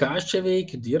galvoju, ką aš čia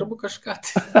veikiu, dirbu kažką.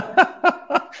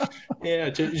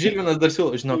 Čia Žilvinas dar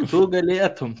siūlo, žinok, tu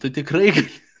galėtum, tu tikrai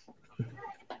gali.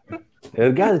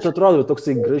 Ir gali, tu atrodo,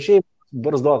 toksai gražiai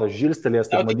barzdotas, žilstelės,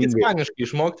 tai madingai. Tik ispaniškai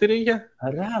išmokti reikia?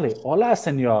 Realiai, hola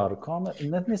senior,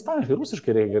 net ne ispaniškai,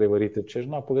 rusiškai reikia gerai varyti. Čia,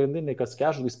 žinau, pagrindiniai, kas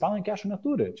kešų, ispanai kešų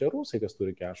neturi, čia rusai, kas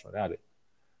turi kešų, realiai.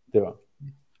 Tai va.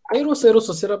 Ai,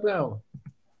 rusus yra pliau.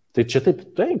 Tai čia taip.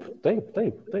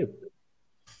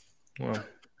 Wow.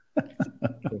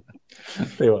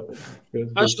 Tai va.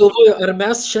 Aš galvoju, ar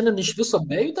mes šiandien iš viso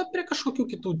bejuda prie kažkokių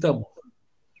kitų temų?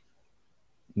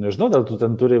 Nežinau, dar tu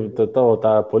ten turi tavo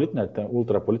tą politinę,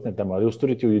 ultrapolitinę temą. Ar jūs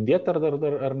turite jau judėti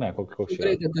ar ne?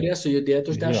 Tikrai turėsiu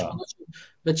judėti už 10 minučių.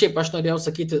 Bet šiaip aš norėjau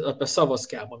sakyti apie savo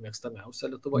skemą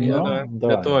mėgstamiausią Lietuvoje.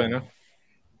 Lietuvoje, ne?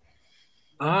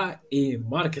 AI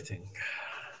marketing.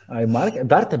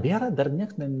 Dar tebėra? Dar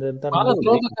nieks? Man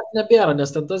atrodo, kad nebėra,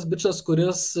 nes ten tas bičas,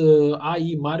 kuris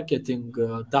AI marketing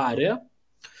darė,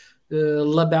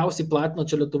 labiausiai platino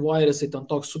čia Lietuvoje ir jisai ten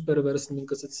toks super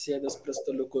verslininkas atsisėdęs prie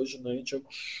staliuko, žinai, čia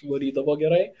varydavo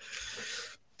gerai.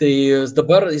 Tai jis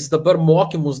dabar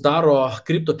mokymus daro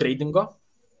kripto tradingo.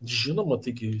 Žinoma,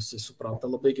 taigi jisai supranta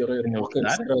labai gerai ir moka.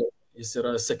 Jis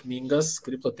yra sėkmingas,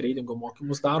 kripto tradingo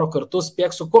mokymus daro kartu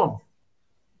spėk su kom.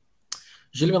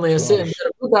 Žilvinai, esi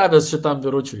interviu davęs šitam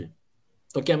vyručiui,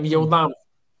 tokiam jaunam.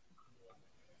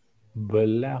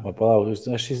 Blemba, palauk,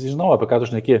 aš žinau, apie ką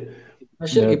tu šneki.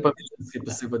 Aš irgi pavyzdžiui, kaip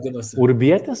jisai vadinosi.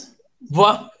 Urbietis?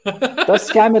 Va. Tas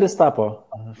skemeris tapo.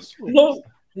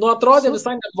 Atrodė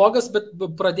visai neblogas, bet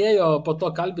pradėjo po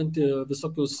to kalbinti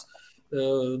visokius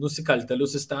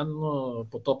nusikaltelius. Jis ten,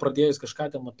 po to pradėjus kažką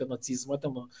ten apie nacizmą,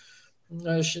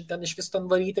 ten iš vis ten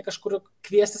varyti kažkur,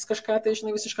 kviestis kažką, tai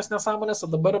žinai, visiškas nesąmonės, o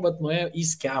dabar nuėjo į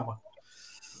skemą.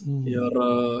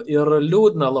 Ir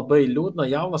liūdna, labai liūdna,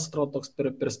 jaunas atrodo toks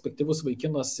perspektyvus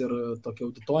vaikinas ir tokia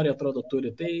auditorija atrodo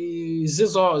turi. Tai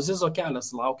Zizo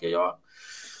kelias laukia jo.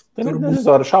 Tai ne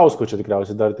Zizo, ar Šausko čia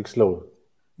tikriausiai dar tiksliau?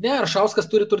 Ne, Aršauskas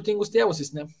turi turtingus tėvus,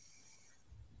 jis ne.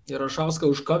 Ir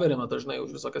Aršauską užkaverina dažnai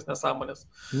už visokias nesąmonės.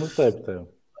 Taip.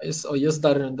 O jis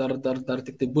dar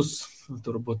tik tai bus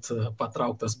turbūt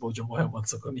patrauktas baudžiamojom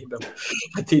atsakomybėm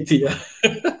ateityje.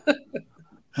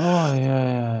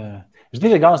 Žinai,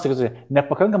 tai gaunasi, kad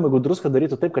nepakankamai gudrus, kad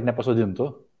darytų taip, kad nepasodintų.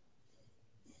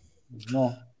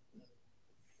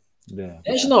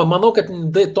 Nežinau, manau, kad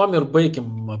tom ir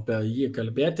baigim apie jį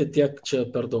kalbėti, tiek čia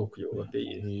per daug jau apie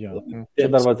jį.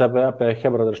 Čia dar apie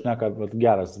Hebrą dar šneka,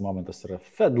 geras momentas yra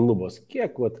Fed lubos,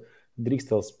 kiek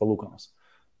drykstels palūkanos.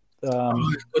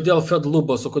 Kodėl Fed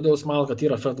lubos, o kodėl jūs manot, kad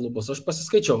yra Fed lubos? Aš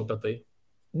pasiskaičiau apie tai.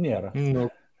 Nėra.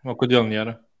 O kodėl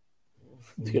nėra?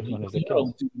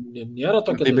 Nėra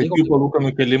tokio dalyko. Bet jų palūkanų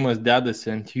kėlimas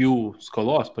dedasi ant jų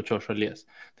skolos pačios šalies.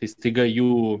 Tai staiga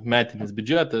jų metinis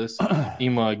biudžetas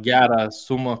ima gerą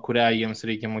sumą, kurią jiems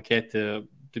reikia mokėti,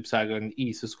 taip sakant,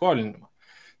 į įsiskolinimą.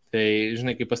 Tai,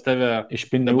 žinai, kaip pas tave... Iš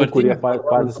pinigų, kurie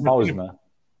patys spausdina.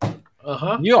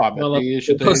 Aha. Jo, bet tai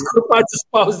šitai... Kur patys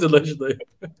spausdina, žinai.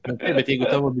 Bet jeigu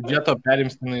tavo biudžeto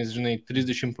perims, žinai,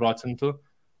 30%,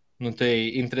 tai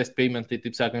interest payment, tai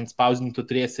taip sakant, spausdintų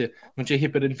turėsi, čia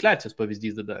hiperinfliacijos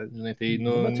pavyzdys tada, žinai, tai,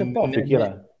 Bet čia pofik yra.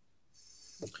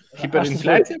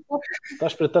 Hiperinfliacija?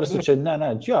 Aš pritarsiu čia,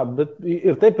 jo, bet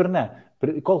ir taip ir ne.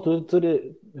 Kol tu turi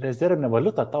rezervinę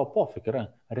valiutą, tau pofik yra.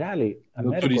 Realiai, Tu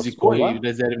Amerikos rizikuoji skola...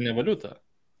 rezervinę valiutą.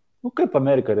 Kaip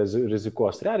Amerika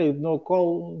rizikuos? Realiai,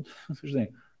 kol, žinai...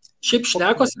 Šiaip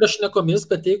šnekos yra šnekomis,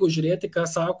 bet jeigu žiūrėti, ką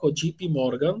sako JP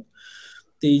Morgan,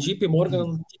 tai JP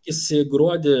Morgan tikisi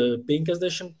gruodį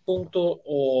 50 punktų,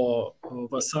 o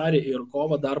vasarį ir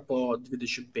kovą dar po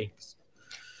 25.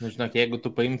 Žinok, jeigu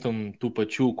tu paimtum tų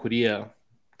pačių, kurie,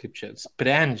 kaip čia,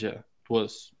 sprendžia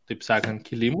tuos, taip sakant,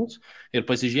 kilimus ir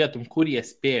pasižiūrėtum, kur jie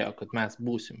spėjo, kad mes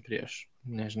būsim prieš,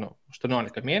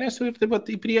 18 mėnesių ir taip pat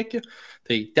į priekį,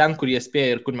 tai ten, kur jie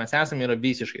spėjo ir kur mes esame, yra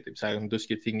visiškai, taip sakant, du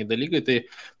skirtingi dalykai, tai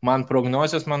man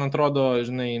prognozijos, man atrodo,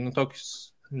 toks,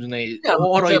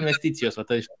 oro investicijos, va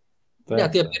tai. Ne,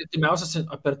 tai apie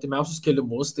artimiausius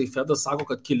kelimus, tai Fedas sako,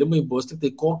 kad kilimai bus, tik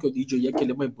tai kokio dydžio jie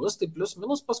kilimai bus, tai plius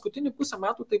minus paskutinį pusę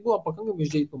metų tai buvo pakankamai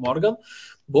iš JP Morgan,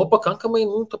 buvo pakankamai,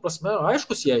 ta prasme,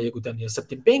 aiškus jie, jeigu ten jie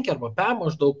 7,5 arba P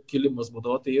maždaug kilimas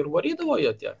būdavo, tai ir varydavo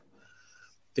jie tie.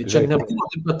 Tai čia nebuvo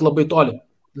taip, bet labai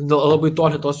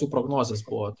toli tos jų prognozės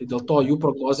buvo, tai dėl to jų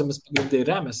prognozėmis pagrindai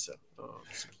remiasi,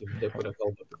 sakykime, kurie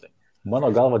kalba apie tai.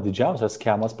 Mano galva didžiausias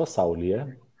skemas pasaulyje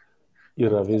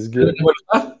yra visgi...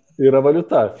 Yra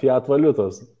valiuta, fiat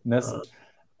valiutos, nes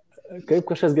kaip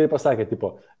kažkas gerai pasakė,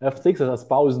 tipo, FTX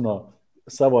atspausino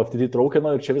savo FTT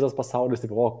traukino ir čia visas pasaulis,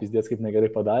 tipo, pizdėts kaip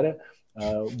negerai padarė,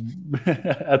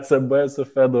 ECB su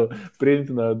Fedu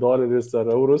printina dolerius ar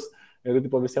eurus ir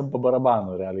tipo visiems po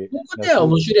barabanu realiai.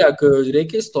 Kodėl, žiūrėk,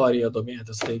 reikia istoriją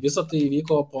domėtis, tai visa tai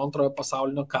vyko po antrojo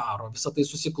pasaulinio karo, visa tai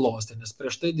susiklostė, nes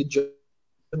prieš tai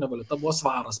valiuta buvo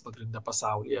svaras pagrindė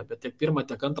pasaulyje, bet tiek pirmą,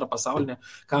 tiek antrą pasaulinę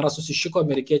karą susišiko,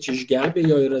 amerikiečiai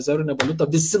išgelbėjo ir rezervinę valiutą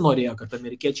visi norėjo, kad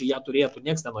amerikiečiai ją turėtų,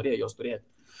 nieks nenorėjo jos turėti.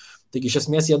 Taigi iš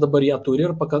esmės jie dabar ją turi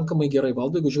ir pakankamai gerai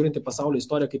valdo, jeigu žiūrint į pasaulio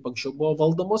istoriją, kaip anksčiau buvo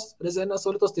valdomos rezervinės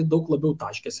valiutos, tai daug labiau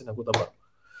taškėsi negu dabar.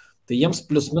 Tai jiems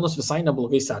plius minus visai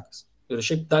neblogai sekas. Ir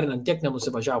šiaip dar tiek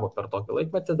nenusivažiavo per tokį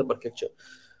laikmetį, dabar kiek čia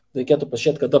reikėtų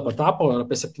pažiūrėti, kada patapo,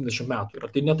 apie 70 metų.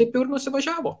 Ir tai netaip jau ir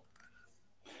nusivažiavo.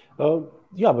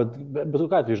 Ja, bet tu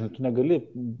ką, žinai, tu negali,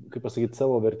 kaip pasakyti,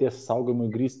 savo vertės saugojimui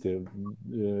grįsti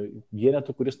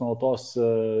vienetų, kuris nuolatos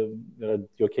yra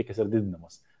jo kiekis yra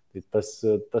didinamas. Tai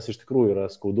tas iš tikrųjų yra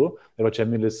skaudu. Ir va čia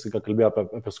Emilis kalbėjo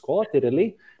apie skolą, tai realiai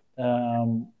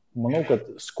manau, kad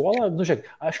skolą,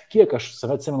 žiūrėk, aš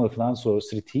save atsimenu finansų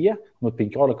srityje, nuo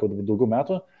 15 daugiau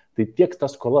metų, tai tiek ta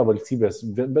skola valstybės,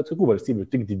 bet kokių valstybių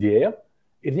tik didėja.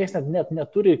 Ir niekas net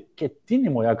neturi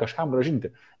ketinimo ją kažkam grąžinti.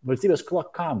 Valstybės skola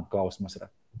kam klausimas yra?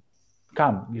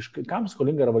 Kam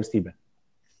skolinga yra valstybė?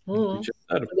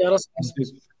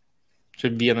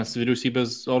 Čia vienas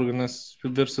vyriausybės organas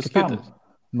versus kitas.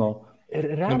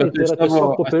 Ir realiai tai yra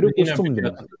tiesiog popieriukų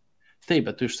stumdymas. Taip,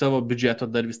 bet tu iš savo biudžeto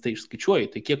dar vis tai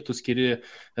išskaičiuoji. Tai kiek tu skiri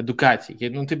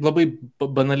edukacijai, taip labai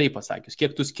banaliai pasakius,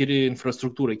 kiek tu skiri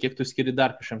infrastruktūrai, kiek tu skiri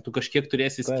dar kažkam, tu kažkiek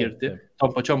turėsi skirti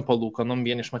tom pačiom palūkanom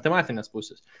vien iš matematinės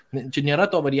pusės. Čia nėra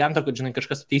to varianto, kad, žinai,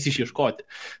 kažkas ateis išieškoti,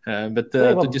 bet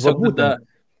tu tiesiog tada...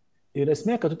 Ir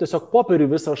esmė, kad tu tiesiog popierių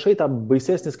vis rašai tą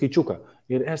baisesnį skaičiuką.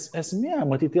 Ir esmė,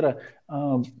 matyti, yra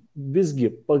visgi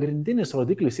pagrindinis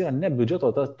rodiklis yra ne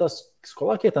biudžeto, tas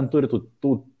skola, kiek ten turi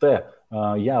tų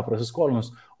ją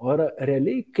prasiskolinus, o yra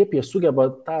realiai, kaip jie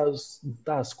sugeba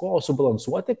tą skolą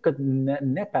subalansuoti, kad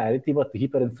neperėti į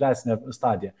hiperinfliacinę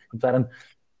stadiją. Kaip tariant,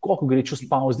 kokiu greičiu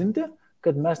spausdinti,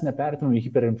 kad mes neperėtume į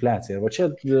hiperinfliaciją. Va čia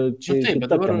taip,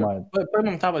 bet dabar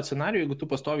paimam tavo scenarijų, jeigu tu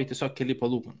pastoviai tiesiog keli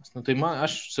palūkanas. Tai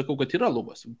aš sakau, kad yra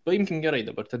lubos. Paimkim gerai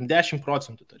dabar, ten 10%,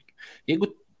 tarkim. Jeigu,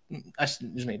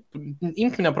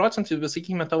 imkime procentų,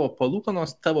 sakykime, tavo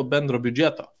palūkanos, tavo bendro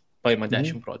biudžeto paima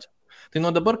 10%. Tai nuo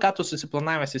dabar, ką tu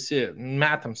susiplanavęs esi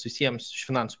metams visiems iš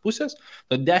finansų pusės,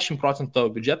 to 10%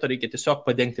 tavo biudžeto reikia tiesiog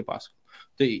padengti paskolą.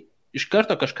 Tai iš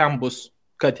karto kažkam bus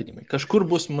skatinimai. Kažkur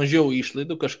bus mažiau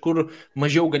išlaidų, kažkur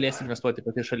mažiau galės investuoti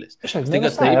pati šalis. Staiga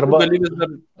taip, tu gali vis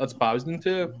dar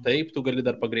atspausdinti, taip, tu gali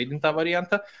dar pagreidinti tą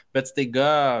variantą, bet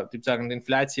staiga, taip sakant,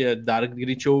 infliacija dar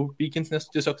greičiau pykins, nes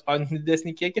tu tiesiog spausdinti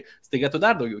didesnį kiekį, staiga tu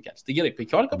dar daugiau kels. Tai gerai,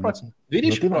 15%,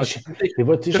 20%. Tai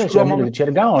va, čia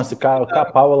ir gaunasi, ką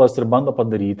Pavelas ir bando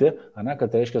padaryti, kad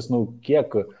tai reiškia,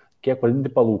 kiek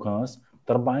padinti palūkanas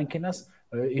tarp bankinės,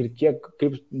 ir kiek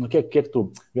tu,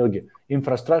 vėlgi,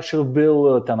 infrastructure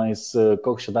bill, tenais,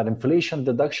 koks čia dar Inflation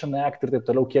Deduction Act ir taip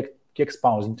toliau, kiek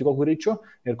spausinti kokiu greičiu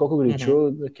ir kokiu greičiu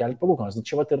kelti palūkanas.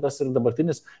 Čia va ir tas ir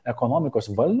dabartinis ekonomikos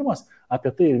valdymas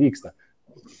apie tai ir vyksta.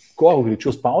 Kokiu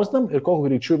greičiu spausinam ir kokiu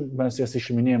greičiu mes jas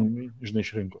išiminėjom,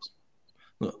 iš rinkos.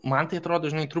 Man tai atrodo,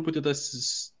 truputį tas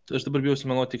aš dabar bijau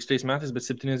sumeluoti tiksliais metais, bet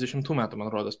 70 metų,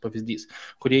 man rodos, pavyzdys,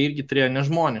 kurie irgi turėjo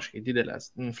nežmoniškai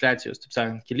didelės infliacijos, taip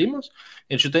sakant, kilimus.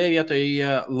 Ir šitoje vietoje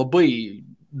jie labai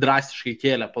drastiškai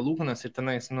kėlė palūkanas ir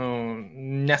tenais,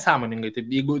 nesąmoningai.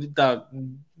 Taip, jeigu tą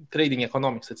trading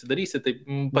economics atsidarysi, tai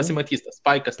pasimatys tas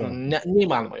spaikas,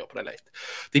 neįmanoma jo praleisti.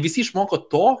 Tai visi išmoko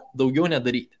to daugiau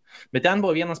nedaryti. Bet ten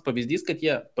buvo vienas pavyzdys, kad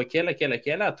jie pakėlė,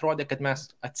 atrodė, kad mes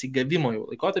atsigavimo jau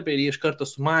laikotarpį ir jie iš karto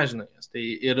sumažino jas. Tai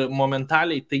ir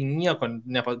momentaliai tai nieko,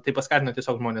 tai paskatino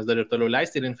tiesiog žmonės dar ir toliau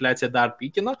leisti ir infliacija dar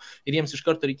pykino ir jiems iš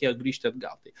karto reikėjo grįžti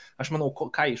atgal. Tai aš manau,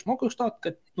 ką išmokau iš to,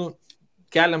 kad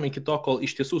keliam iki to, kol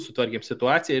iš tiesų sutvarkėm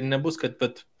situaciją ir nebus, kad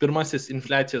pirmasis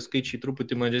infliacijos skaičiai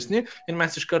truputį mažesni ir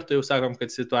mes iš karto jau sakom,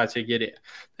 kad situacija gerėja.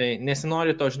 Tai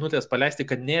nesinori to žinutės paleisti,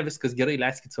 kad ne viskas gerai,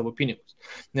 leiskit savo pinigus.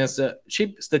 Nes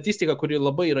šiaip statistika, kuri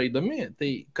labai yra įdomi,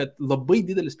 tai kad labai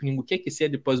didelis pinigų kiekis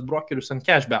sėdi pas brokerius ant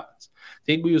cash balance.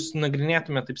 Tai jeigu jūs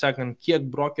nagrinėtume, taip sakant, kiek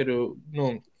brokerių,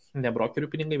 ne brokerių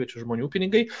pinigai, bet čia žmonių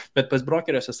pinigai, bet pas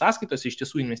brokeriuose sąskaitose iš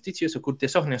tiesų investicijose, kur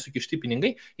tiesiog nesukišti pinigai,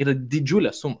 yra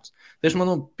didžiulės sumos. Tai aš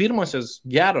manau, pirmosios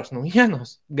geros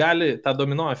naujienos gali tą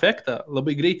domino efektą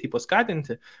labai greitai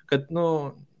paskatinti, kad,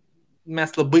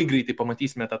 mes labai greitai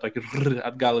pamatysime tą tokį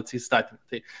atgal atsistatymą.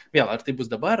 Tai vėl, ar tai bus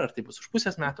dabar, ar tai bus už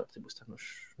pusės metų, ar tai bus ten už,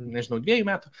 2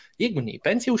 metų. Jeigu ne į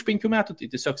pensiją už 5 metų,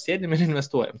 tai tiesiog sėdim ir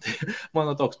investuojam. Tai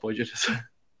mano toks požiūris.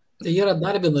 Tai yra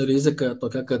dar viena rizika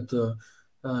tokia, kad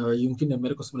Jungtinių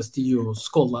Amerikos valstijų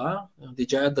skola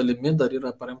didžiąją dalimi dar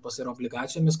yra paremtos ir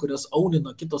obligacijomis, kurias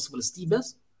aunino kitos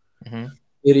valstybės.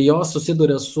 Ir jos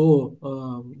susiduria su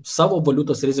savo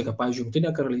valiutos rizika, pavyzdžiui,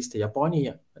 Jungtinė karalystė,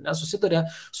 Japonija, susiduria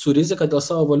su rizika dėl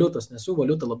savo valiutos, nes jų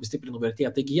valiuta labai stipriai nuvertėja.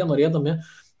 Taigi jie norėdami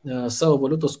savo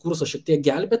valiutos kursą šiek tiek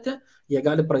gelbėti, jie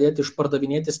gali pradėti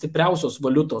išpardavinėti stipriausios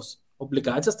valiutos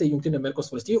obligacijas, tai Jungtinių Amerikos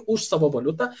valstijų už savo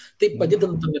valiutą, taip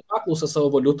padidindami paklausą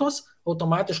savo valiutos,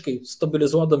 automatiškai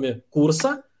stabilizuodami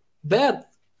kursą, bet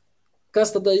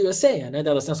kas tada USA,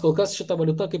 nes kol kas šita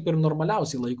valiuta kaip ir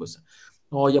normaliausiai laikosi.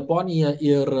 O Japonija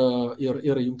ir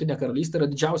Jungtinė karalystė yra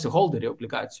didžiausi holderiai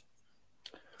obligacijų.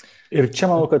 Ir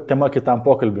čia manau, kad tema kitam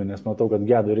pokalbiui, nes matau, kad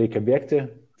Gedui reikia bėgti,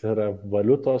 tai yra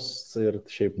valiutos ir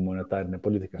šiaip monetarinė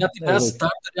politika. Net mes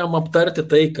turėjom aptarti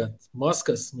tai, kad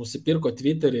Muskas nusipirko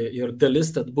Twitterį ir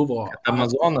delisted buvo.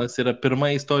 Amazonas yra pirma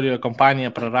istorijoje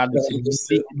kompanija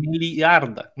praradusi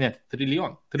milijardą, ne,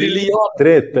 trilijoną.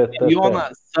 Trilijoną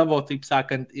savo, taip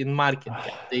sakant, in market.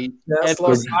 Tai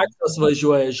Teslos akcijos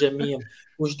važiuoja žemyn.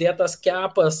 Uždėtas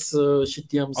kepas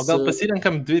šitiems. O gal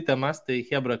pasirinkam 2 temas, tai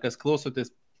Hebra, kas klausotės,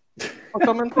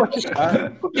 pakomentuokit,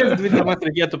 kokias 2 temas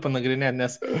reikėtų panagrinėti,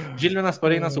 nes Žilvinas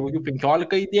pareina su kokių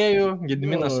 15 idėjų,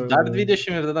 Gediminas su dar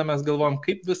 20 ir tada mes galvojam,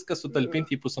 kaip viską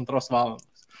sutalpinti į 1,5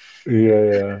 valandos.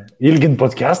 Ilgint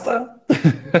podcastą?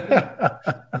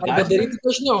 Arba daryti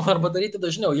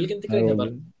dažniau, ilgint tikrai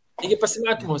nevar. Taigi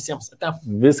pasimatymų visiems. Ate.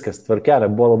 Viskas,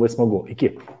 tvarkelė, buvo labai smagu.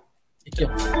 Iki.